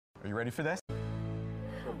you ready for this?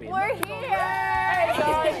 We're here!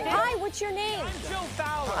 Hi, what's your name?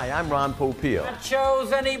 Hi, I'm Ron Popeil.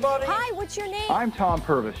 Chose anybody? Hi, what's your name? I'm Tom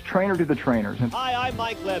Purvis, trainer to the trainers. Hi, I'm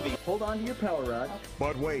Mike Levy. Hold on to your power rods.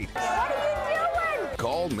 But wait. What are you doing?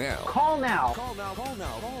 Call now. Call now. Call now. Call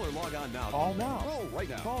now. Call or log on now. Call now. Call right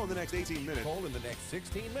now. Call in the next 18 minutes. Call in the next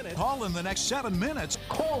 16 minutes. Call in the next 7 minutes.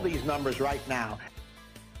 Call these numbers right now.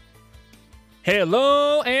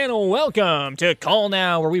 Hello and welcome to Call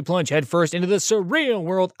Now, where we plunge headfirst into the surreal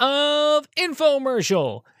world of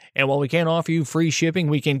infomercial. And while we can't offer you free shipping,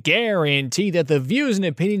 we can guarantee that the views and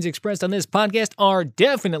opinions expressed on this podcast are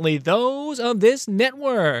definitely those of this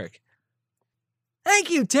network.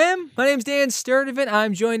 Thank you, Tim. My name's Dan Sturdivant.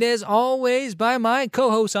 I'm joined as always by my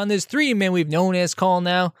co-host on this three-man we've known as Call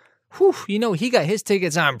Now. Whew, you know, he got his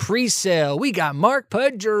tickets on pre-sale. We got Mark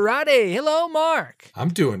Paggiarati. Hello, Mark. I'm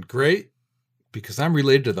doing great because I'm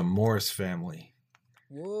related to the Morris family.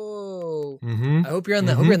 Whoa. Mm-hmm. I hope you're on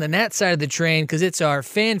the Nat side of the train because it's our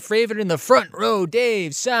fan favorite in the front row,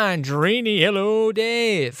 Dave Sandrini. Hello,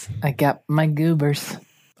 Dave. I got my goobers.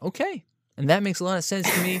 Okay. And that makes a lot of sense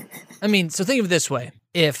to me. I mean, so think of it this way.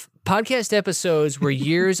 If podcast episodes were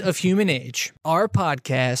years of human age, our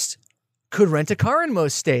podcast could rent a car in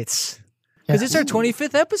most states because it's our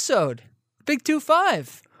 25th episode. Big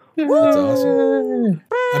 2-5. That's awesome.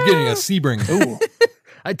 I'm getting a Sebring. Ooh,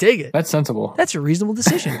 I take it. that's sensible. That's a reasonable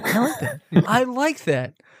decision. I like that. I like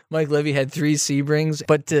that. Mike Levy had 3 Sebrings,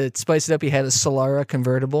 but to spice it up, he had a Solara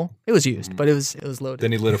convertible. It was used, but it was loaded.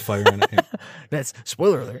 Then he lit a fire in it. That's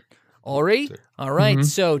spoiler alert. All right. All right.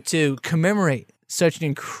 So to commemorate such an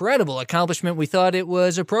incredible accomplishment, we thought it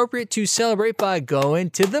was appropriate to celebrate by going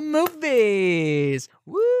to the movies.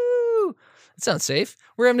 Woo! That sounds safe.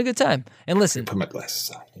 We're having a good time. And listen, Put my glasses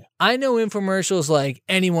on. Yeah. I know infomercials like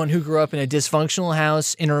anyone who grew up in a dysfunctional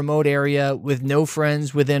house in a remote area with no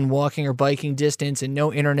friends within walking or biking distance and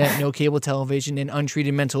no internet, no cable television, and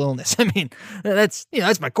untreated mental illness. I mean, that's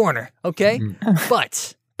my corner, okay?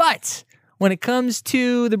 But when it comes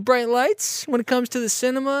to the bright lights, when it comes to the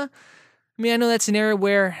cinema, I mean, I know that's an area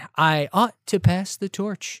where I ought to pass the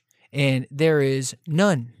torch, and there is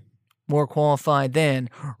none more qualified than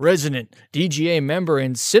resident DGA member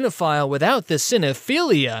and cinephile without the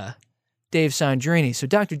cinephilia, Dave Sandrini. So,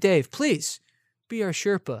 Dr. Dave, please be our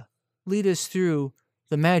Sherpa. Lead us through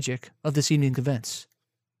the magic of this evening's events.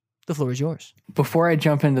 The floor is yours. Before I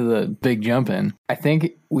jump into the big jump in, I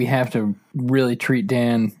think we have to really treat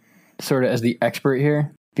Dan sort of as the expert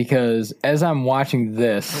here, because as I'm watching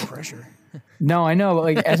this, No pressure. no, I know, but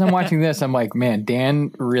like as I'm watching this, I'm like, man,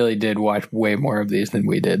 Dan really did watch way more of these than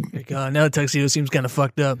we did. Like, now Tuxedo seems kind of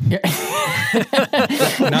fucked up. Yeah.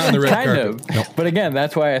 Not on the red Kind carpet. of. No. But again,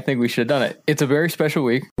 that's why I think we should have done it. It's a very special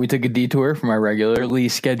week. We took a detour from our regularly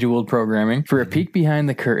scheduled programming for a peek behind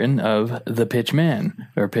the curtain of The Pitch Man,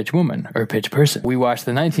 or Pitch Woman, or Pitch Person. We watched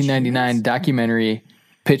the 1999 documentary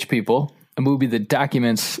Pitch People, a movie that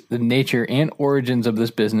documents the nature and origins of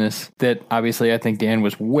this business that obviously I think Dan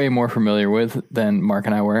was way more familiar with than Mark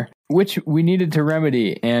and I were, which we needed to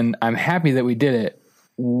remedy, and I'm happy that we did it.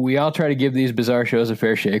 We all try to give these bizarre shows a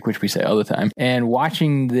fair shake, which we say all the time, and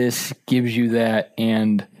watching this gives you that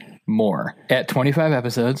and more. At 25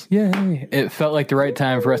 episodes, yay, it felt like the right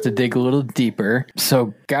time for us to dig a little deeper.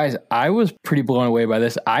 So guys, I was pretty blown away by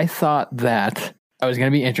this. I thought that I was going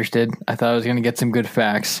to be interested. I thought I was going to get some good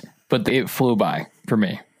facts, but it flew by for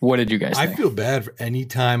me. What did you guys think? I feel bad for any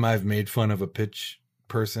time I've made fun of a pitch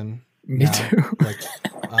person. Me too. Like,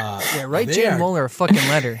 Yeah, write they Jan are- Moeller a fucking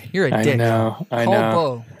letter. You're a dick. I know. Call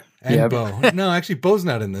Bo. And Yep. Bo. No, actually, Bo's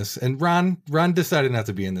not in this. And Ron decided not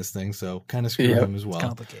to be in this thing, so kind of screw Yep. him as well. It's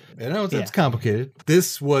complicated. I know it's Yeah. complicated.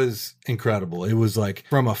 This was incredible. It was like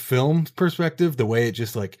from a film perspective, the way it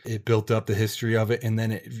just like it built up the history of it, and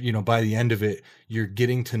then it, you know, by the end of it, you're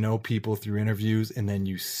getting to know people through interviews, and then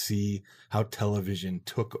you see how television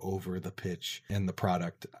took over the pitch and the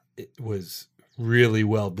product. It was really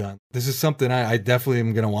well done. This is something I definitely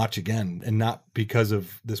am going to watch again, and not because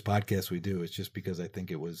of this podcast we do. It's just because I think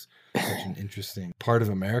it was such an interesting part of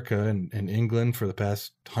America and England for the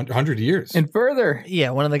past 100 years. And further, Yeah,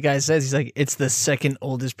 one of the guys says, he's like, it's the second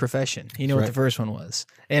oldest profession. You know what Right. the first one was.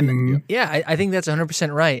 And yeah, I think that's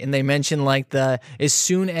 100% right. And they mentioned like as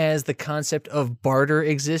soon as the concept of barter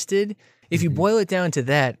existed, if you boil it down to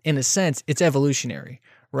that, in a sense, it's evolutionary,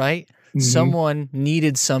 right? Someone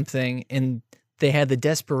needed something and they had the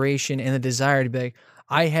desperation and the desire to be like,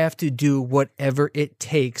 I have to do whatever it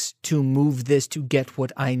takes to move this to get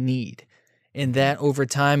what I need. And that over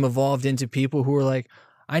time evolved into people who were like,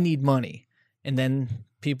 I need money. And then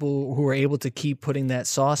people who were able to keep putting that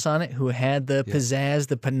sauce on it, who had the pizzazz,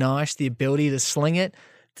 the panache, the ability to sling it,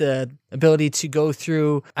 the ability to go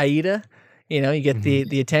through AIDA. You get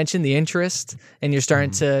the attention, the interest, and you're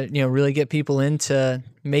starting to, really get people into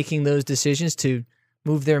making those decisions to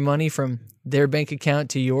move their money from their bank account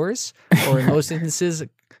to yours, or in most instances, a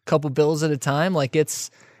couple bills at a time. Like it's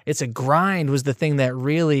a grind was the thing that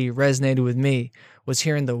really resonated with me, was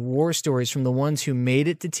hearing the war stories from the ones who made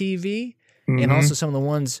it to TV and also some of the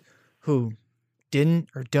ones who didn't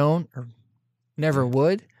or don't or never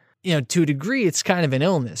would. To a degree, it's kind of an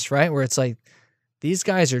illness, right? Where it's like, these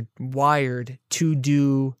guys are wired to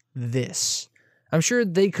do this. I'm sure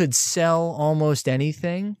they could sell almost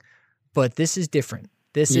anything, but this is different.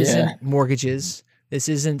 This isn't mortgages. This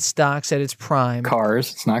isn't stocks at its prime.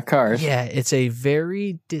 Cars. It's not cars. Yeah, it's a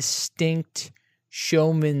very distinct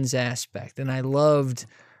showman's aspect. And I loved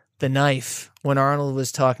The Knife when Arnold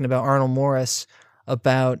was talking about, Arnold Morris,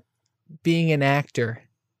 about being an actor.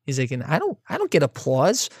 He's like, I don't get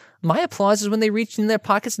applause. My applause is when they reach in their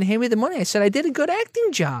pockets and hand me the money. I said, I did a good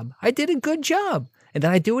acting job. I did a good job. And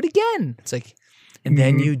then I do it again. It's like, and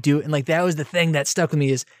then you do it. And like, that was the thing that stuck with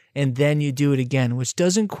me is, and then you do it again, which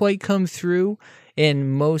doesn't quite come through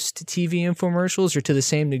in most TV infomercials or to the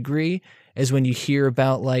same degree as when you hear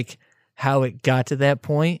about like how it got to that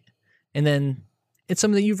point. And then it's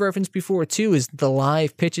something that you've referenced before too, is the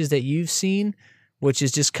live pitches that you've seen, which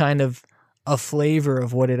is just kind of a flavor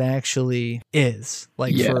of what it actually is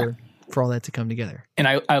like for all that to come together. And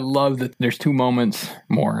I love that there's two moments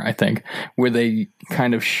more, I think, where they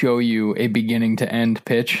kind of show you a beginning to end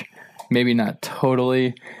pitch. Maybe not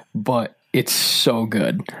totally, but it's so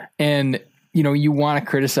good. And you want to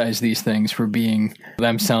criticize these things for being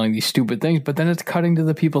them selling these stupid things, but then it's cutting to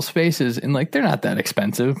the people's faces and like, they're not that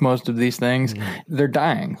expensive. Most of these things, they're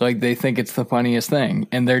dying. Like they think it's the funniest thing.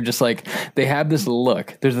 And they're just like, they have this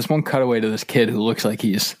look. There's this one cutaway to this kid who looks like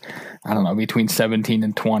he's, I don't know, between 17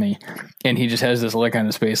 and 20. And he just has this look on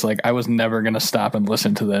his face. Like, I was never going to stop and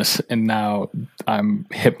listen to this. And now I'm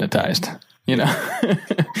hypnotized.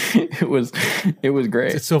 It was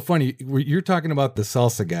great. It's so funny. You're talking about the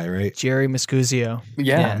salsa guy, right? Jerry Mescuzio.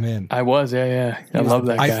 Yeah, man. I was. Yeah. I love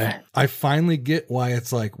that guy. I finally get why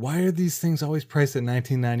it's like, why are these things always priced at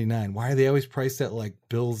 $19.99? Why are they always priced at like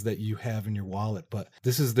bills that you have in your wallet? But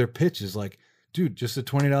this is their pitch, is like, dude, just a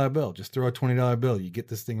 $20 bill. Just throw a $20 bill. You get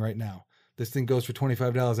this thing right now. This thing goes for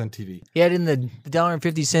 $25 on TV. You add in the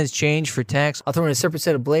 $1.50 change for tax. I'll throw in a separate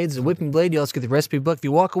set of blades, a whipping blade. You also get the recipe book. If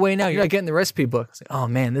you walk away now, you're not getting the recipe book. It's like, oh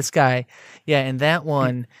man, this guy. Yeah, and that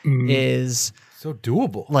one is so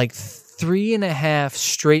doable. Like 3.5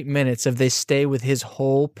 straight minutes of they stay with his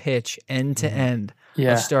whole pitch end to end.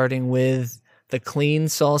 Yeah. Starting with the clean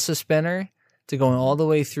salsa spinner to going all the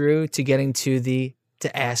way through to getting to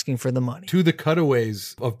asking for the money. To the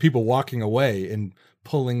cutaways of people walking away and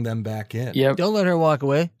pulling them back in. Yep. Don't let her walk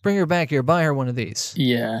away. Bring her back here. Buy her one of these.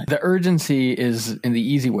 Yeah. The urgency is in the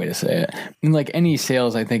easy way to say it. And like any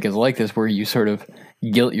sales, I think, is like this, where you sort of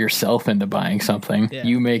guilt yourself into buying something. Yeah.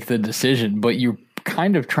 You make the decision, but you're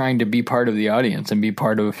kind of trying to be part of the audience and be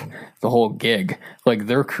part of the whole gig. Like,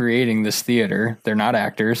 they're creating this theater. They're not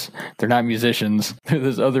actors. They're not musicians. They're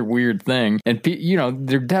this other weird thing. And,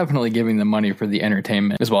 they're definitely giving them money for the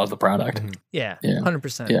entertainment as well as the product. Yeah.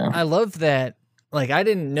 100%. Yeah. I love that. Like, I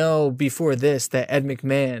didn't know before this that Ed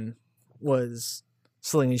McMahon was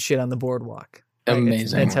slinging shit on the boardwalk.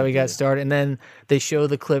 Amazing. That's how he got started. And then they show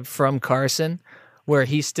the clip from Carson where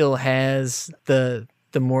he still has the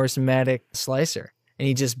Morris-Matic slicer. And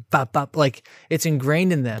he just bop, like, it's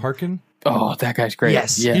ingrained in them. Parkin? Oh, that guy's great.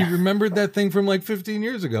 Yes. Yeah. He remembered that thing from like 15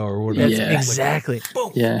 years ago or whatever. Yes. Exactly.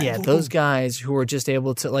 Yeah. Those guys who are just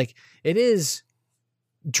able to, like, it is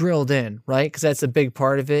drilled in, right? Because that's a big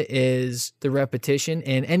part of it, is the repetition.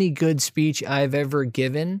 And any good speech I've ever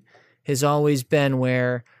given has always been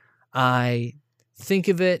where I think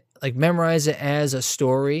of it, like, memorize it as a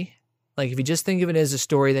story. Like, if you just think of it as a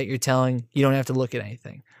story that you're telling, you don't have to look at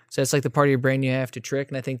anything. So it's like the part of your brain you have to trick.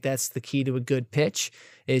 And I think that's the key to a good pitch,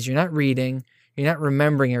 is you're not reading, you're not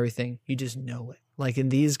remembering everything, you just know it. Like in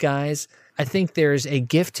these guys, I think there's a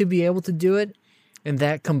gift to be able to do it. And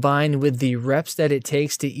that combined with the reps that it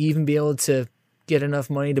takes to even be able to get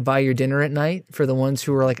enough money to buy your dinner at night for the ones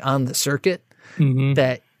who are like on the circuit,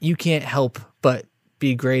 that you can't help but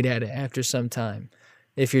be great at it after some time.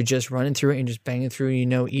 If you're just running through it and just banging through,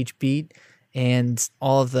 each beat and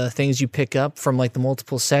all of the things you pick up from like the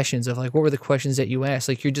multiple sessions of like, what were the questions that you asked?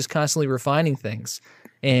 Like, you're just constantly refining things.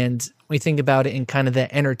 And when you think about it in kind of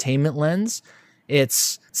that entertainment lens,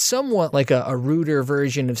 it's somewhat like a ruder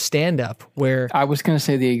version of stand-up, where I was going to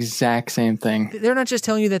say the exact same thing. They're not just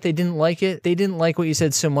telling you that they didn't like it. They didn't like what you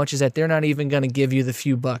said so much as that they're not even going to give you the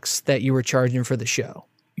few bucks that you were charging for the show,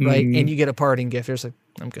 right? And you get a parting gift. There's like,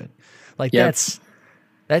 I'm good. Like Yep.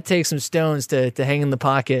 that takes some stones to hang in the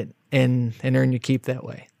pocket and earn your keep that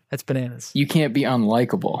way. That's bananas. You can't be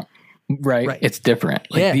unlikable, right? Right. It's different.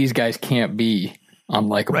 Like Yeah. these guys can't be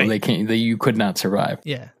unlikable. Right. They can't. You could not survive.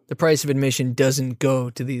 Yeah. The price of admission doesn't go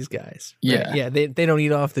to these guys. Right? Yeah. Yeah. They don't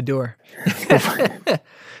eat off the door.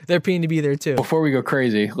 They're paying to be there too. Before we go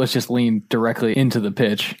crazy, let's just lean directly into the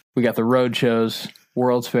pitch. We got the road shows,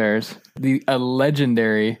 World's Fairs, a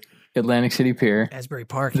legendary Atlantic City Pier. Asbury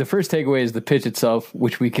Park. The first takeaway is the pitch itself,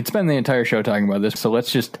 which we could spend the entire show talking about this. So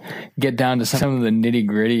let's just get down to some of the nitty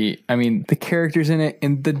gritty. I mean, the characters in it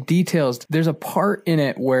and the details. There's a part in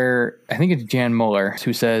it where I think it's Jan Muller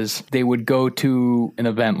who says they would go to an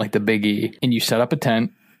event like the Big E and you set up a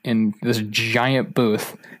tent in this giant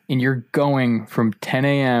booth and you're going from 10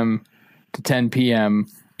 a.m. to 10 p.m.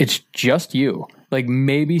 It's just you. Like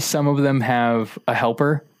maybe some of them have a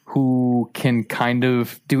helper who can kind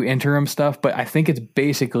of do interim stuff, but I think it's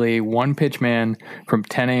basically one pitch man from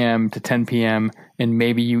 10 a.m. to 10 p.m. and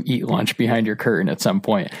maybe you eat lunch behind your curtain at some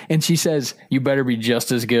point. And she says, you better be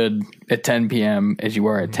just as good at 10 p.m. as you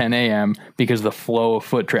are at 10 a.m. because the flow of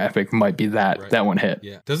foot traffic might be that one hit.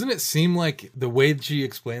 Yeah. Doesn't it seem like the way she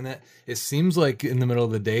explained that, it seems like in the middle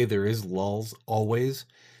of the day there is lulls always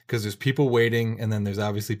because there's people waiting and then there's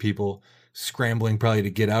obviously people scrambling probably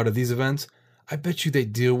to get out of these events. I bet you they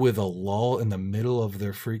deal with a lull in the middle of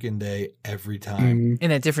their freaking day every time.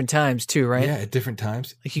 And at different times too, right? Yeah, at different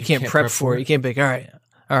times. Like you can't prep for it. You can't be like, all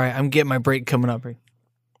right, I'm getting my break coming up.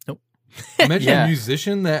 Nope. Imagine a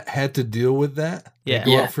musician that had to deal with that. Yeah.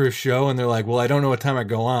 They go out for a show and they're like, well, I don't know what time I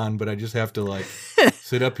go on, but I just have to like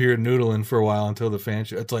sit up here noodling for a while until the fan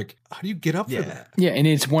show. It's like, how do you get up for that? Yeah, and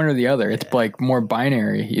it's one or the other. It's like more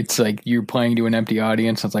binary. It's like you're playing to an empty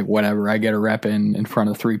audience. It's like, whatever, I get a rep in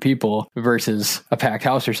front of 3 people versus a packed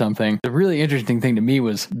house or something. The really interesting thing to me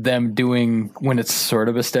was them doing when it's sort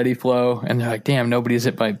of a steady flow and they're like, damn, nobody's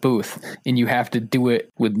at my booth. And you have to do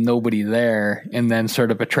it with nobody there and then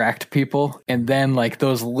sort of attract people. And then like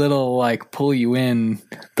those little like pull you in,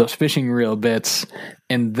 those fishing reel bits,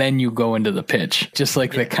 and then you go into the pitch. Just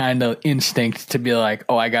like the kind of instinct to be like,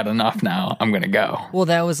 oh, I got enough now. I'm going to go. Well,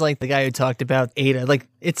 that was like the guy who talked about ADA. Like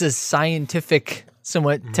it's a scientific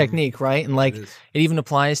somewhat technique, right? And like it even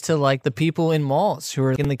applies to like the people in malls who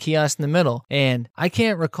are in the kiosk in the middle. And I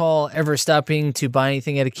can't recall ever stopping to buy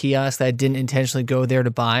anything at a kiosk that I didn't intentionally go there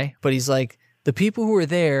to buy. But he's like, the people who are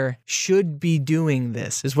there should be doing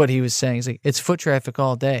this, is what he was saying. He's like, it's foot traffic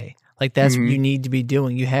all day. Like that's what you need to be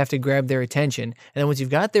doing. You have to grab their attention. And then once you've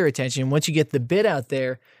got their attention, once you get the bid out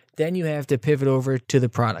there, then you have to pivot over to the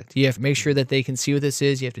product. You have to make sure that they can see what this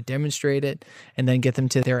is. You have to demonstrate it and then get them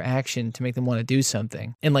to their action to make them want to do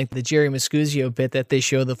something. And like the Jerry Mascuzio bit that they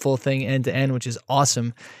show the full thing end to end, which is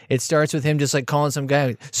awesome. It starts with him just like calling some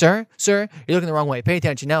guy, sir, you're looking the wrong way. Pay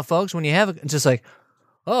attention. Now, folks, when you have it's just like,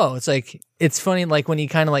 oh, it's like, it's funny. Like when he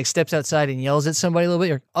kind of like steps outside and yells at somebody a little bit,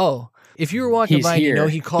 you're like, oh, if you were walking He's by and you know here.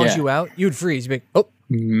 he calls you out, you'd freeze. You'd be like,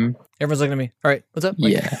 oh, everyone's looking at me. All right, what's up?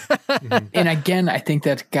 Like, Yeah. And again, I think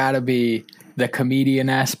that's got to be the comedian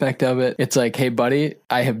aspect of it. It's like, hey, buddy,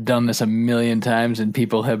 I have done this a million times and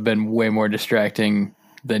people have been way more distracting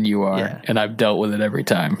than you are. Yeah. And I've dealt with it every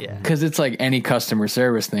time. Yeah. Because it's like any customer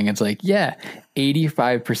service thing. It's like,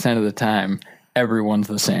 85% of the time, everyone's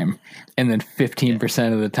the same. And then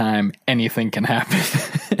 15% of the time, anything can happen.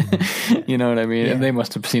 You know what I mean? And they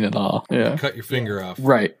must have seen it all. Yeah. Cut your finger off.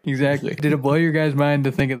 Right, exactly. Did it blow your guys' mind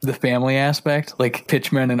to think of the family aspect? Like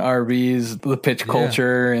pitchmen and RVs, the pitch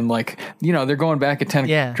culture, and like, you know, they're going back at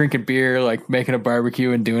 10, drinking beer, like making a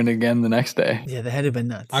barbecue and doing it again the next day. yeah, that had to have been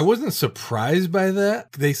nuts. I wasn't surprised by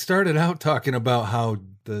that. They started out talking about how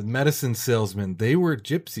the medicine salesmen, they were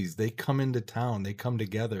gypsies. They come into town. They come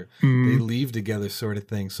together. They leave together sort of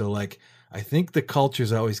thing. So like, I think the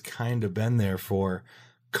culture's always kind of been there for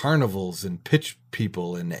carnivals and pitch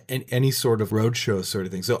people and any sort of roadshow sort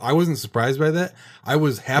of thing. So I wasn't surprised by that. I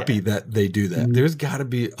was happy that they do that. There's got to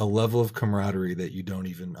be a level of camaraderie that you don't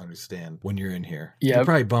even understand when you're in here. Yeah. You're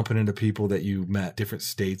probably bumping into people that you met different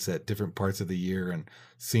states at different parts of the year and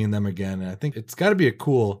seeing them again. And I think it's got to be a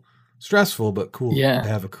cool, stressful, but cool to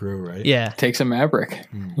have a crew, right? Yeah. Takes a maverick,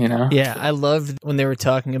 you know? Yeah, I loved when they were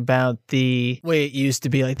talking about the way it used to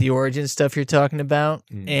be, like the origin stuff you're talking about,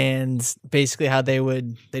 and basically how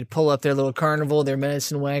they'd pull up their little carnival, their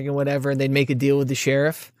medicine wagon, whatever, and they'd make a deal with the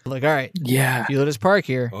sheriff. Like, all right, Yeah. you let us park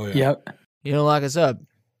here, Oh, yeah. Yep. you don't lock us up,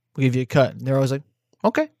 we'll give you a cut. And they're always like,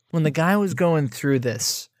 okay. When the guy was going through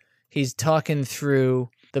this, he's talking through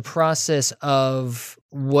the process of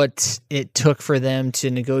what it took for them to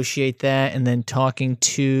negotiate that and then talking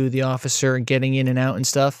to the officer and getting in and out and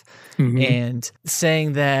stuff and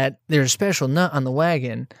saying that there's a special nut on the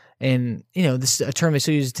wagon. And, you know, this is a term they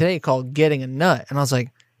still use today called getting a nut. And I was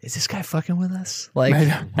like, is this guy fucking with us? Like,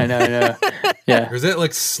 I know. Yeah. Or is that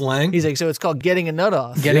like slang? He's like, so it's called getting a nut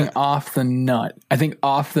off. Getting off the nut. I think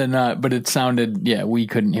off the nut, but it sounded, we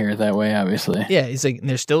couldn't hear it that way, obviously. Yeah, he's like,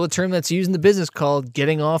 there's still a term that's used in the business called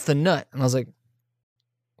getting off the nut. And I was like,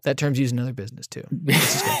 that term's used in other business too.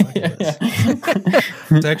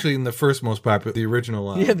 It's actually in the first most popular, the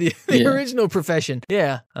original. The original profession.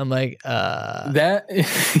 Yeah. I'm like, that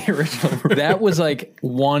the original. That was like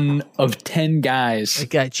one of 10 guys that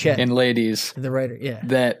guy Chet and ladies, the writer,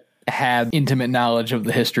 that had intimate knowledge of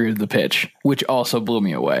the history of the pitch, which also blew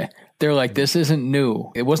me away. They're like, this isn't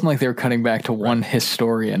new. It wasn't like they were cutting back to one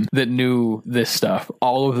historian that knew this stuff.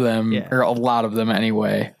 All of them, or a lot of them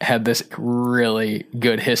anyway, had this really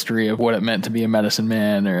good history of what it meant to be a medicine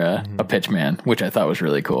man or a pitch man, which I thought was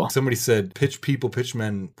really cool. Somebody said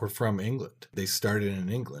pitchmen were from England. They started in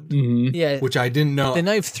England. Yeah. Which I didn't know. The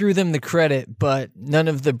knife threw them the credit, but none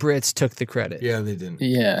of the Brits took the credit. Yeah, they didn't.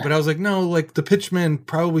 Yeah. But I was like, no, like the pitchman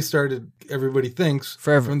probably started, everybody thinks,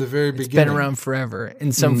 forever. From the very It's beginning. been around forever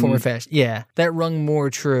in some form or fashion. Yeah, that rung more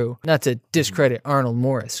true. Not to discredit Arnold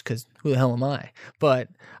Morris, because who the hell am I? But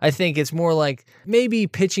I think it's more like maybe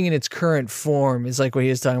pitching in its current form is like what he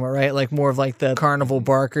was talking about, right? Like more of like the Carnival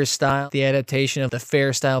Barker style, the adaptation of the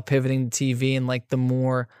fair style pivoting to TV and like the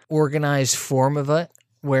more organized form of it,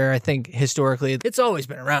 where I think historically it's always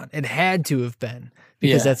been around. It had to have been,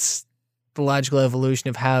 because that's the logical evolution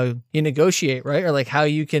of how you negotiate, right? Or like how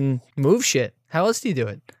you can move shit. How else do you do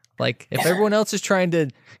it? Like if everyone else is trying to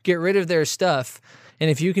get rid of their stuff,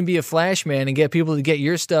 and if you can be a flash man and get people to get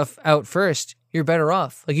your stuff out first, you're better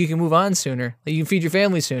off. Like you can move on sooner. Like you can feed your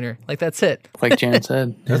family sooner. Like that's it. Like Jan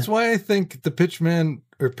said. That's why I think the pitchman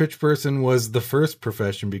or pitch person was the first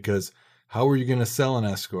profession, because how were you going to sell an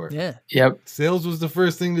escort? Yeah. Yep. Sales was the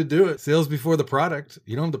first thing to do it. Sales before the product.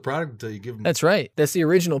 You don't have the product until you give them. That's right. That's the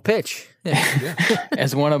original pitch. Yeah.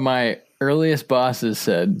 As one of my earliest bosses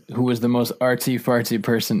said, who was the most artsy fartsy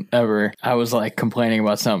person ever, I was like complaining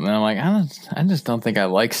about something. And I'm like, I just don't think I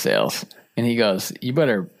like sales. And he goes, you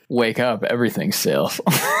better wake up. Everything's sales.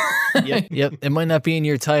 Yep. It might not be in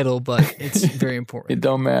your title, but it's very important. It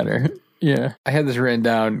don't matter. Yeah. I had this written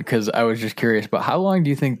down because I was just curious, but how long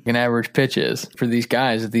do you think an average pitch is for these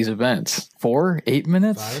guys at these events? 4, 8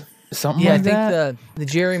 minutes? 5? Something like that? I think the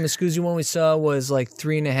Jerry Mascuzzi one we saw was like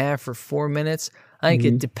 3.5 or 4 minutes. I think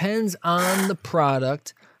it depends on the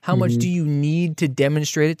product. How much do you need to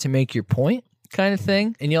demonstrate it to make your point, kind of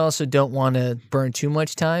thing? And you also don't want to burn too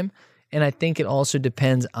much time. And I think it also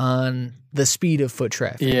depends on the speed of foot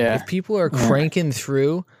traffic. Yeah. If people are cranking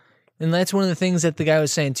through, and that's one of the things that the guy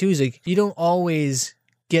was saying too, is like, you don't always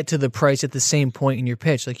get to the price at the same point in your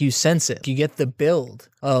pitch. Like you sense it. You get the build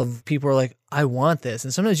of people are like, I want this.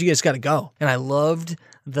 And sometimes you just got to go. And I loved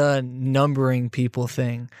the numbering people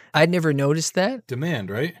thing. I'd never noticed that. Demand,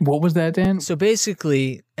 right? What was that, Dan? So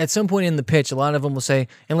basically, at some point in the pitch, a lot of them will say,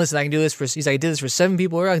 and listen, I can do this for, he's like, I did this for 7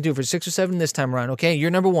 people, or I can do it for 6 or 7 this time around. Okay,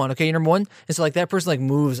 you're number 1. Okay, you're number 1. And so like that person like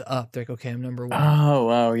moves up. They're like, okay, I'm number 1. Oh,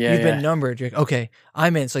 wow. Yeah. You've been numbered. You're like, okay,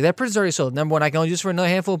 I'm in. So like that person's already sold. Number 1, I can only use for another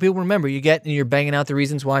handful of people. Remember, you get, and you're banging out the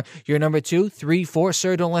reasons why you're number 2, 3, 4.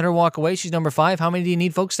 Sir, don't let her walk away. She's number 5. How many do you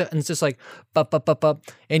need, folks? And it's just like, up.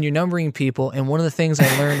 And you're numbering people. And one of the things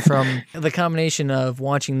I learned from the combination of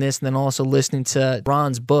watching this and then also listening to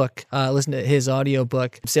Ron's book, listen to his audio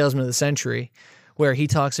book, Salesman of the Century, where he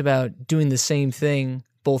talks about doing the same thing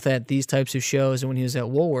both at these types of shows and when he was at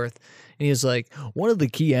Woolworth. And he was like, one of the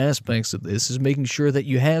key aspects of this is making sure that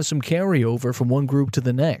you have some carryover from one group to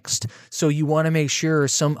the next. So you want to make sure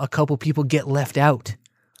a couple people get left out.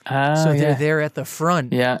 So they're there at the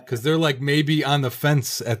front. Yeah. Because they're like maybe on the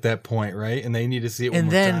fence at that point, right? And they need to see it one And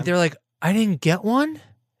more then time. they're like, I didn't get one.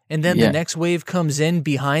 And then the next wave comes in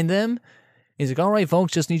behind them. He's like, all right,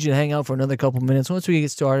 folks, just need you to hang out for another couple minutes once we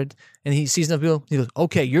get started. And he sees enough people. He goes,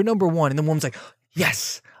 okay, you're number 1. And the woman's like,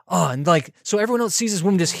 yes. Oh, and like, so everyone else sees this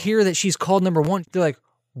woman just hear that she's called number 1. They're like,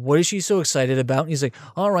 what is she so excited about? And he's like,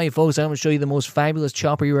 all right, folks, I'm going to show you the most fabulous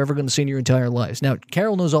chopper you're ever going to see in your entire lives. Now,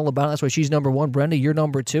 Carol knows all about it. That's why she's number 1. Brenda, you're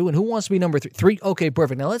number 2. And who wants to be number 3? 3? Okay,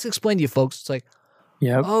 perfect. Now let's explain to you, folks. It's like,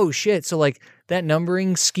 oh, shit. So like that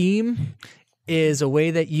numbering scheme is a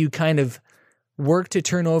way that you kind of work to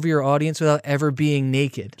turn over your audience without ever being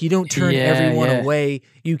naked. You don't turn everyone away.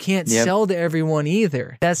 You can't sell to everyone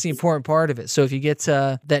either. That's the important part of it. So if you get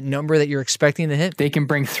to that number that you're expecting to hit, they can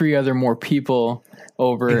bring 3 other more people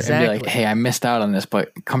over and be like, hey, I missed out on this,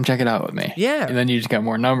 but come check it out with me. Yeah. And then you just got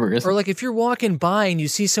more numbers. Or like if you're walking by and you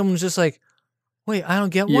see someone who's just like, wait, I don't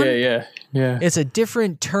get one. Yeah. It's a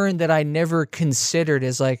different turn that I never considered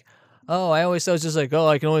as like, oh, I always thought it was just like, oh,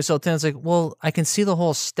 I can only sell 10. It's like, well, I can see the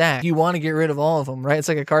whole stack. You want to get rid of all of them, right? It's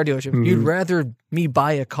like a car dealership. Mm-hmm. You'd rather me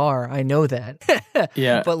buy a car. I know that.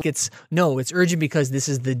 Yeah. But it's urgent because this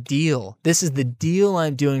is the deal. This is the deal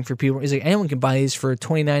I'm doing for people. It's like anyone can buy these for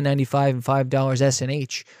 $29.95 and $5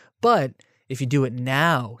 S&H. But if you do it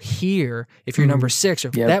now, here, if you're number 6, or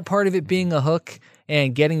that part of it being a hook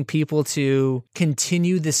and getting people to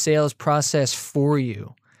continue the sales process for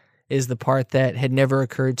you is the part that had never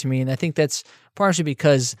occurred to me. And I think that's partially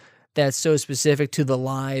because that's so specific to the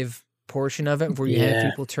live portion of it where you have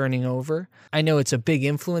people turning over. I know it's a big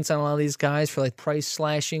influence on a lot of these guys for like price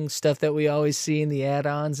slashing stuff that we always see in the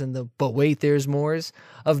add-ons and the but wait, there's mores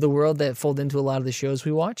of the world that fold into a lot of the shows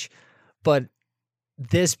we watch. But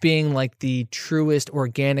this being like the truest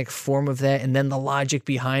organic form of that, and then the logic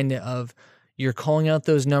behind it of you're calling out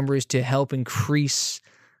those numbers to help increase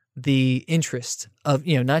the interest of,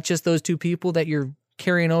 not just those 2 people that you're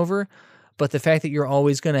carrying over, but the fact that you're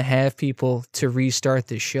always going to have people to restart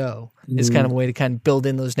the show is kind of a way to kind of build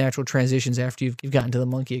in those natural transitions after you've gotten to the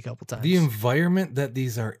monkey a couple times. The environment that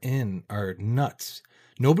these are in are nuts.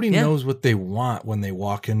 Nobody knows what they want when they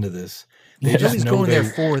walk into this. They just Nobody's know going there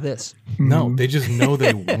for this. No, they just know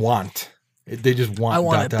they want. They just want. I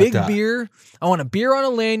want a big beer. I want a beer on a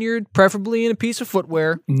lanyard, preferably in a piece of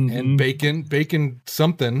footwear. And bacon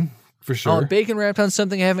something for sure. I want bacon wrapped on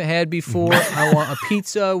something I haven't had before. I want a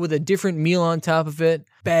pizza with a different meal on top of it.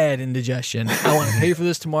 Bad indigestion. I want to pay for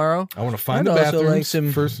this tomorrow. I want to find the bathrooms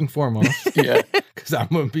first and foremost. Because I'm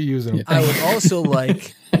going to be using them. I would also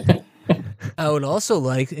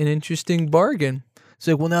like an interesting bargain. It's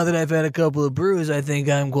like, well, now that I've had a couple of brews, I think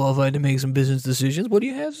I'm qualified to make some business decisions. What do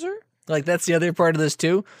you have, sir? Like, that's the other part of this,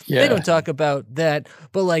 too. Yeah. They don't talk about that,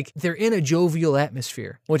 but, like, they're in a jovial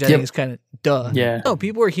atmosphere, which I think is kind of duh. Yeah. No,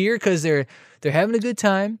 people are here because they're having a good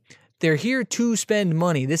time. They're here to spend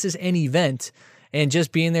money. This is an event, and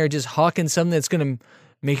just being there, just hawking something that's going to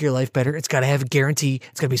make your life better. It's got to have a guarantee.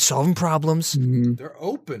 It's got to be solving problems. They're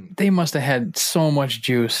open. They must have had so much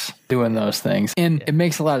juice doing those things. And it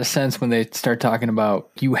makes a lot of sense when they start talking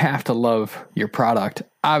about you have to love your product.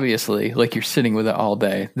 Obviously, like you're sitting with it all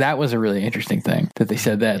day. That was a really interesting thing that they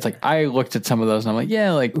said that. It's like I looked at some of those and I'm like,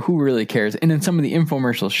 yeah, like who really cares? And in some of the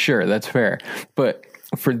infomercials, sure, that's fair. But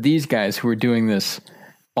for these guys who are doing this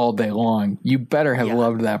all day long, you better have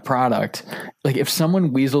loved that product. Like if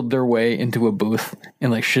someone weaseled their way into a booth and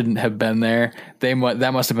like shouldn't have been there, that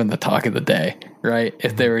must have been the talk of the day, right?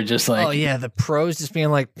 If they were just like, oh yeah, the pros just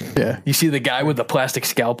being like, you see the guy with the plastic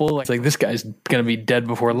scalpel, it's like this guy's gonna be dead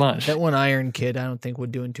before lunch. That one Iron kid, I don't think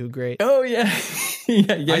would doing too great. Oh yeah,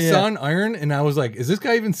 I saw an iron and I was like, is this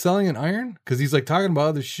guy even selling an iron? Because he's like talking about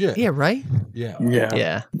other shit. Yeah, right.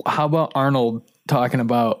 Yeah. How about Arnold talking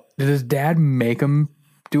about? Did his dad make him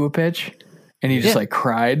do a pitch and he just like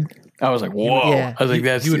cried? I was like, whoa. I was like,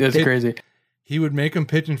 that's crazy. He would make him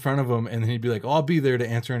pitch in front of him and then he'd be like, oh, I'll be there to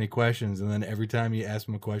answer any questions. And then every time you asked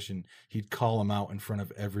him a question, he'd call him out in front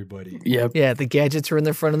of everybody. Yep. Yeah, the gadgets were in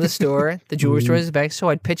the front of the store. The jewelry store is back. So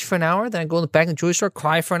I'd pitch for an hour, then I'd go in the back of the jewelry store,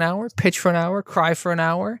 cry for an hour, pitch for an hour, cry for an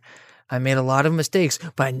hour. I made a lot of mistakes,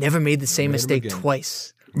 but I never made the same mistake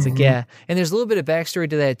twice. It's like, yeah. And there's a little bit of backstory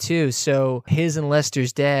to that too. So his and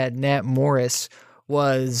Lester's dad, Nat Morris,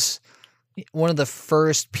 was one of the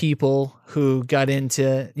first people who got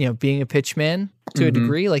into, being a pitchman to a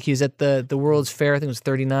degree. Like he was at the World's Fair, I think it was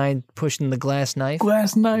 39, pushing the glass knife.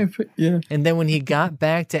 Yeah. And then when he got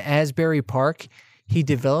back to Asbury Park, he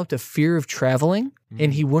developed a fear of traveling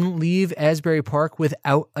and he wouldn't leave Asbury Park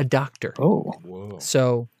without a doctor. Oh. Whoa.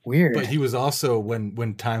 So weird. But he was also,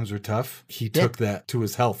 when times were tough, he took that to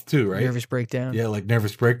his health too, right? Nervous breakdown. Yeah, like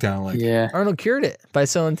nervous breakdown. Like Arnold cured it by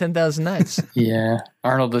selling 10,000 knives.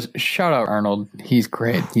 Arnold, shout out Arnold. He's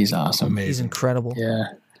great. He's awesome. Amazing. He's incredible. Yeah.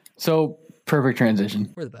 So perfect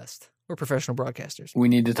transition. We're the best. We're professional broadcasters. We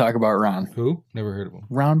need to talk about Ron. Who? Never heard of him.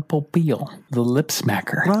 Ron Popeil, the lip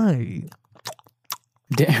smacker. Right.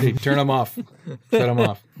 Damn. Hey, turn him off. Shut him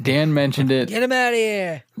off. Dan mentioned it Get him out of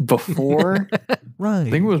here. before. Right. I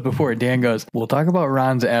think it was before. Dan goes, we'll talk about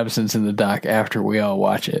Ron's absence in the doc after we all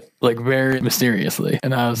watch it. Like, very mysteriously.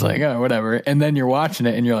 And I was like, oh, whatever. And then you're watching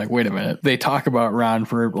it and you're like, wait a minute. They talk about Ron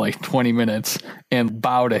for like 20 minutes and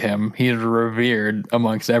bow to him. He's revered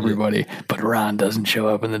amongst everybody. But Ron doesn't show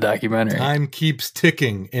up in the documentary. Time keeps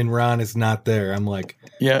ticking and Ron is not there. I'm like,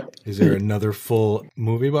 Yeah. is there another full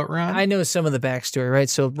movie about Ron? I know some of the backstory, right?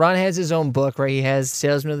 So Ron has his own book, right? He has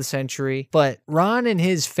Salesman of the Century. But Ron and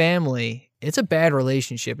his family, it's a bad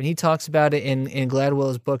relationship. And he talks about it in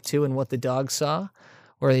Gladwell's book too, and What the Dog Saw,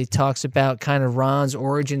 where he talks about kind of Ron's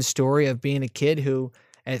origin story of being a kid who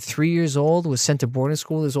at 3 years old was sent to boarding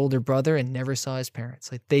school with his older brother and never saw his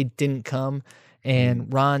parents. Like, they didn't come.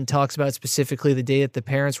 And Ron talks about specifically the day that the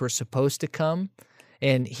parents were supposed to come.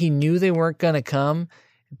 And he knew they weren't going to come,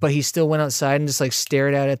 but he still went outside and just like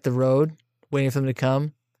stared out at the road, waiting for them to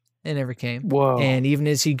come. They never came. Whoa. And even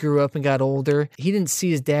as he grew up and got older, he didn't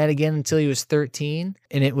see his dad again until he was 13.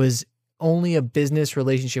 And it was only a business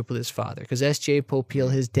relationship with his father, because S.J.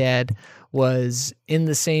 Popeil, his dad, was in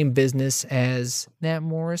the same business as Nat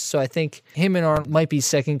Morris. So I think him and Arnold might be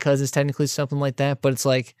second cousins, technically, something like that. But it's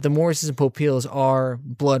like the Morrises and Popeils are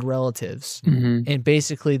blood relatives. Mm-hmm. And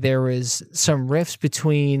basically there was some rifts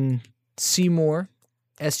between Seymour,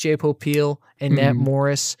 S.J. Popeil, and Nat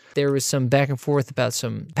Morris. There was some back and forth about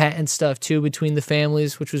some patent stuff too between the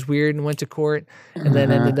families, which was weird, and went to court, and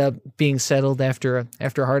then ended up being settled after a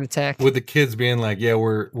heart attack. With the kids being like, yeah,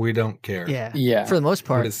 we don't care. Yeah. Yeah. For the most What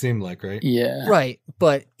part. it seemed like, right? Yeah. Right.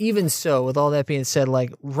 But even so, with all that being said,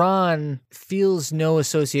 like, Ron feels no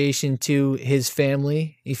association to his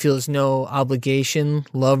family. He feels no obligation,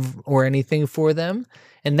 love, or anything for them.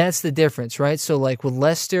 And that's the difference, right? So, like, with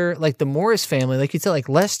Lester, like the Morris family, like you tell, like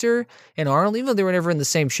Lester and Arnold, even though they were never in the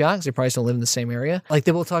same shop, 'cause they probably don't live in the same area, like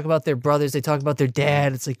they both talk about their brothers, they talk about their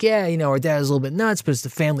dad. It's like, yeah, you know, our dad is a little bit nuts, but it's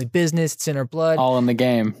the family business, it's in our blood. All in the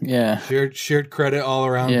game. Yeah. Shared credit all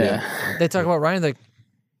around. Yeah. They talk about Ryan, like,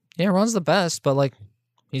 yeah, Ron's the best, but like,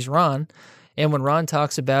 he's Ron. And when Ron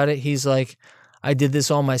talks about it, he's like, I did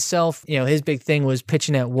this all myself. You know, his big thing was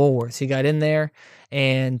pitching at Woolworths. He got in there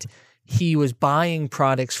and he was buying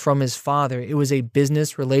products from his father. It was a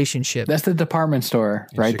business relationship. That's the department store,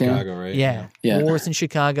 In right, Dan? Chicago, right? Yeah. Yeah. Woolworths in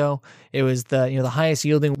Chicago. It was the highest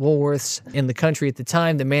yielding Woolworths in the country at the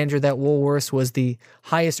time. The manager of that Woolworths was the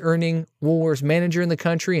highest earning Woolworths manager in the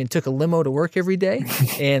country and took a limo to work every day.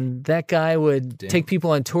 And that guy would take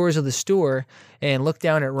people on tours of the store and look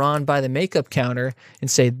down at Ron by the makeup counter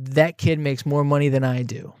and say, that kid makes more money than I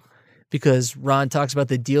do. Because Ron talks about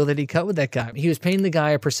the deal that he cut with that guy. He was paying the guy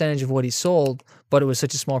a percentage of what he sold, but it was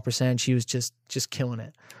such a small percentage, he was just killing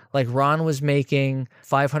it. Like, Ron was making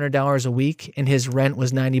 $500 a week and his rent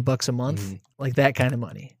was $90 a month, like that kind of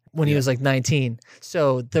money when he was like 19.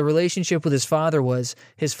 So the relationship with his father was,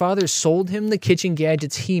 his father sold him the kitchen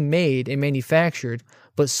gadgets he made and manufactured,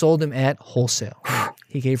 but sold him at wholesale.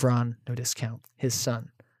 He gave Ron no discount, his son,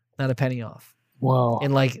 not a penny off. Whoa.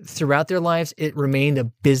 And like throughout their lives, it remained a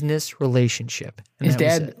business relationship. And His that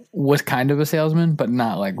was dad it. was kind of a salesman, but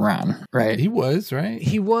not like Ron, right? He was, right?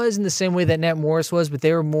 He was in the same way that Nat Morris was, but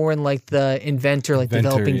they were more in like the inventor, like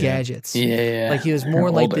developing yeah. gadgets. Yeah. Like he was more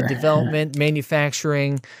in like the Older. development,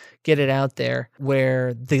 manufacturing, get it out there,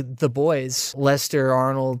 where the boys, Lester,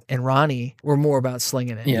 Arnold, and Ronnie, were more about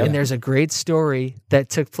slinging it. Yeah. And there's a great story that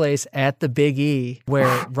took place at the Big E where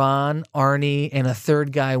Ron, Arnie, and a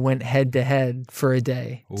third guy went head to head for a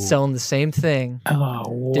day, selling the same thing, Oh,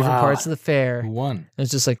 wow. different parts of the fair. Who won? It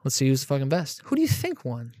was just like, let's see who's the fucking best. Who do you think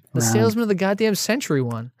won? The Ron. salesman of the goddamn century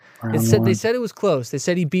won. Ron They won. said it was close. They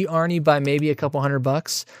said he beat Arnie by maybe a couple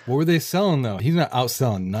 $100. What were they selling though? He's not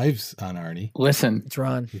outselling knives on Arnie. Listen, It's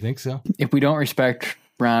Ron. You think so? if we don't respect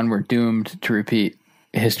Ron, we're doomed to repeat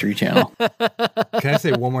History Channel. Can I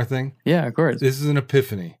say one more thing? Yeah, of course. This is an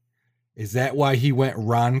epiphany. Is that why he went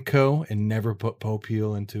Ronco and never put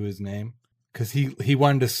Popeil into his name? Because he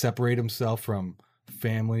wanted to separate himself from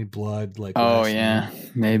family, blood. Like Oh, last yeah, name.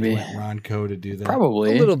 He maybe. went Ronco to do that.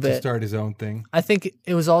 Probably. A little To bit. start his own thing. I think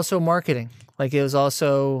it was also marketing. Like it was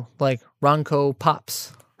also like Ronco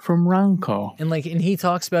Pops. From Ronco. And he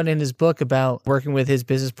talks about in his book about working with his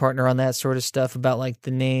business partner on that sort of stuff, about like the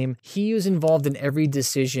name. He was involved in every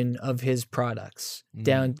decision of his products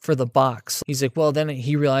down for the box. He's like, well, then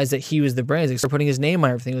he realized that he was the brand. He's like, started putting his name on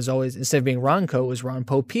everything. It was always, instead of being Ronco, it was Ron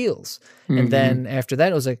Popeils. And then after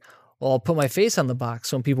that, it was like, well, I'll put my face on the box.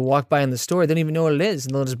 So when people walk by in the store, they don't even know what it is,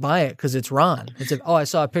 and they'll just buy it because it's Ron. It's like, oh, I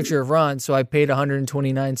saw a picture of Ron, so I paid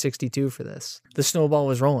 $129.62 for this. The snowball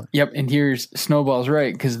was rolling. Yep, and here's Snowball's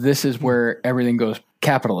right, because this is where everything goes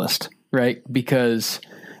capitalist, right? Because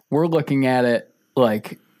we're looking at it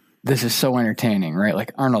like this is so entertaining, right?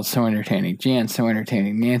 Like Arnold's so entertaining, Jan's so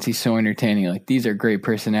entertaining, Nancy's so entertaining. Like these are great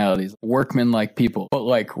personalities, workman-like people. But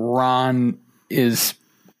like Ron is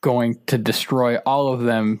going to destroy all of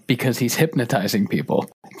them because he's hypnotizing people.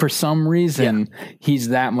 For some reason, he's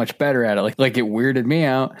that much better at it. Like it weirded me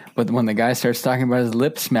out, but when the guy starts talking about his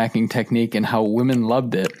lip smacking technique and how women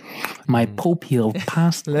loved it, my Popeil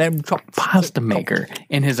pasta maker,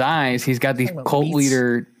 in his eyes, he's got these cult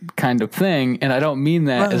leader kind of thing, and I don't mean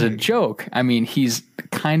that as a joke. I mean, he's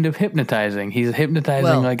kind of hypnotizing. He's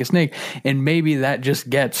hypnotizing like a snake, and maybe that just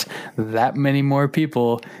gets that many more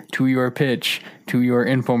people to your pitch, to your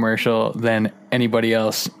infomercial than anybody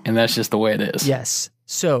else, and that's just the way it is. Yes.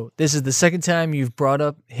 So this is the second time you've brought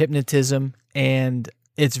up hypnotism, and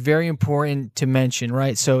it's very important to mention,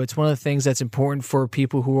 right? So it's one of the things that's important for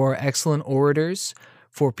people who are excellent orators,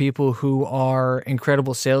 for people who are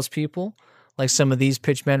incredible salespeople, like some of these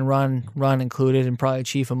pitchmen, Ron included, and probably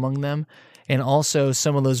Chief among them, and also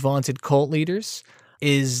some of those vaunted cult leaders,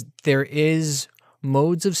 is there is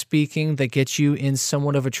modes of speaking that get you in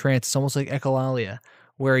somewhat of a trance. It's almost like echolalia,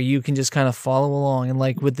 where you can just kind of follow along. And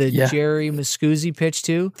like with the Jerry Muscuzzi pitch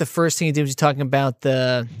too, the first thing he did was talking about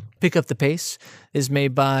the Pick Up the Pace is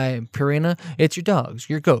made by Purina. It's your dogs,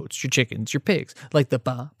 your goats, your chickens, your pigs. Like the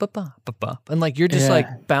ba, ba, ba, ba, ba. And like you're just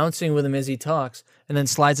like bouncing with him as he talks, and then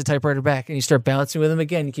slides the typewriter back and you start bouncing with him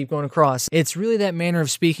again. You keep going across. It's really that manner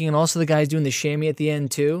of speaking. And also the guys doing the chamois at the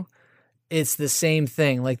end too. It's the same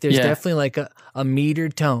thing. Like there's definitely like a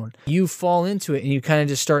metered tone. You fall into it and you kind of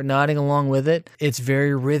just start nodding along with it. It's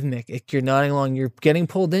very rhythmic. You're nodding along. You're getting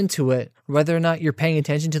pulled into it. Whether or not you're paying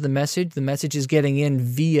attention to the message is getting in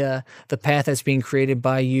via the path that's being created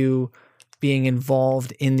by you being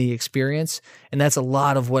involved in the experience. And that's a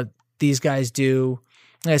lot of what these guys do.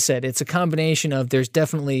 Like I said, it's a combination of there's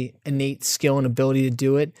definitely innate skill and ability to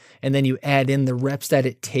do it, and then you add in the reps that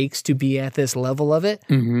it takes to be at this level of it.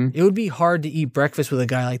 Mm-hmm. It would be hard to eat breakfast with a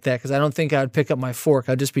guy like that, because I don't think I would pick up my fork.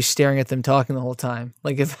 I'd just be staring at them talking the whole time.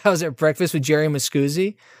 Like if I was at breakfast with Jerry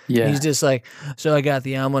Muscuzzi, he's just like, so I got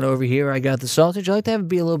the omelet over here, I got the sausage. I like to have it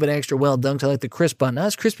be a little bit extra well done, because I like the crisp on. Not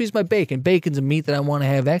as crispy as my bacon. Bacon's a meat that I want to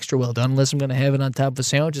have extra well done, unless I'm going to have it on top of a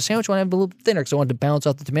sandwich. A sandwich I want to have a little thinner, because I want to balance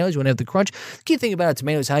out the tomatoes. You want to have the crunch. The key thing about a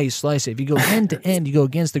tomato is how you slice it. If you go end to end, you go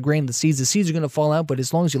against the grain of the seeds are going to fall out, but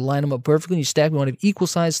as long as you line them up perfectly and you stack them, you want to have equal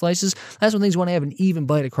sized slices. That's one thing you want to have an even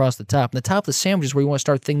bite across the top. And the top of the sandwich is where you want to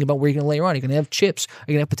start thinking about where you're going to layer on. You're going to have chips.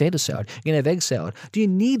 You're going to have potato salad. You're going to have egg salad. Do you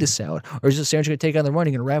need a salad? Or is this sandwich going to take on the run?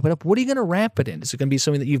 You're going to wrap it up. What are you going to wrap it in? Is it going to be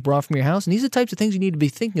something that you've brought from your house? And these are the types of things you need to be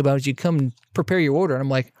thinking about as you come and prepare your order. And I'm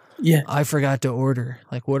like, I forgot to order.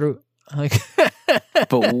 Like, what are, like,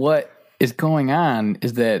 but what is going on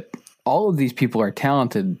is that all of these people are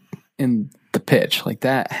talented in the pitch. Like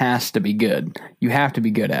that has to be good. You have to be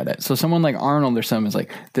good at it. So someone like Arnold or someone is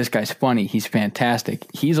like, this guy's funny. He's fantastic.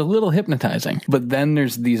 He's a little hypnotizing. But then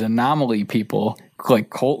there's these anomaly people, like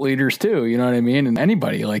cult leaders too. You know what I mean? And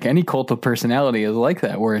anybody, like any cult of personality is like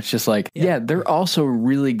that, where it's just like, they're also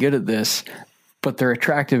really good at this, but they're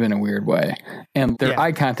attractive in a weird way. And their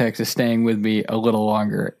eye contact is staying with me a little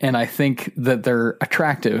longer. And I think that they're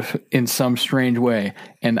attractive in some strange way.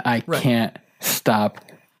 And I can't stop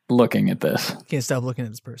looking at this. Can't stop looking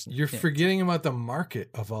at this person. You're forgetting about the market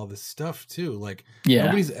of all this stuff too. Like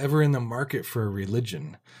nobody's ever in the market for a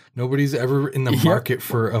religion. Nobody's ever in the market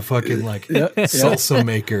for a fucking like salsa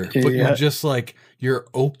maker. But you're just like, you're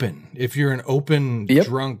open. If you're an open,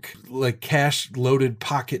 drunk, like cash loaded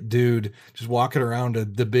pocket dude, just walking around to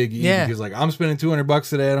the Big E because like, I'm spending $200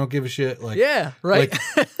 today. I don't give a shit. Like, like,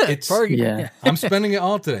 it's I'm spending it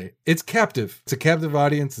all today. It's captive. It's a captive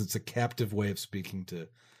audience. It's a captive way of speaking to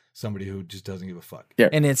somebody who just doesn't give a fuck. Yeah.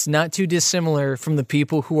 And it's not too dissimilar from the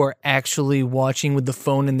people who are actually watching with the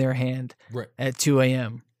phone in their hand at 2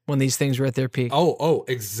 a.m. when these things were at their peak. Oh,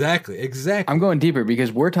 exactly. I'm going deeper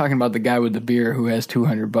because we're talking about the guy with the beer who has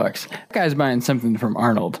 $200. That guy's buying something from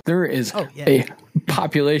Arnold. There is a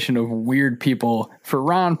population of weird people, for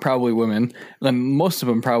Ron, probably women, and most of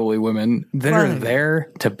them probably women, that are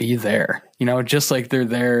there to be there. You know, just like they're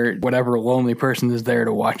there, whatever lonely person is there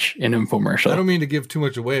to watch an infomercial. I don't mean to give too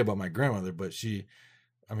much away about my grandmother, but she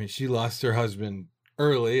lost her husband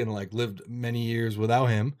early and like lived many years without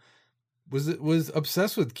him. Was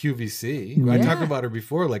obsessed with QVC. Yeah. I talked about her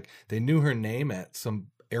before. Like they knew her name at some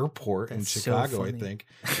airport in Chicago, so I think,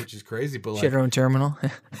 which is crazy. But she had her own terminal.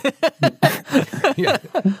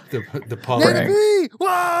 The Pauline.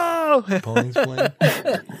 Whoa! Pauline's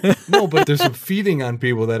plane. No, but there's some feeding on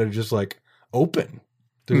people that are just like open.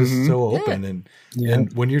 They're just so open,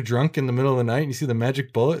 and when you're drunk in the middle of the night and you see the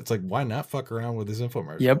magic bullet, it's like, why not fuck around with this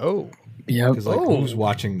infomercial? Yep. Yep. Because like, who's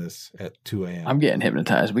watching this at 2 a.m.? I'm getting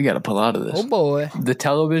hypnotized. We got to pull out of this. Oh boy, The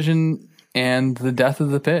television and the death of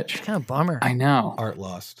the pitch. kind of bummer. I know. Art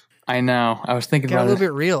lost. I know. I was thinking Got a about little it.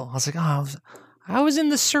 bit real. I was like, oh, I was in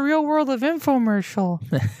the surreal world of infomercial.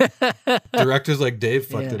 Directors like Dave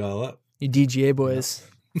fucked Yeah. it all up. You DGA boys,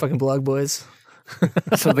 fucking blog boys.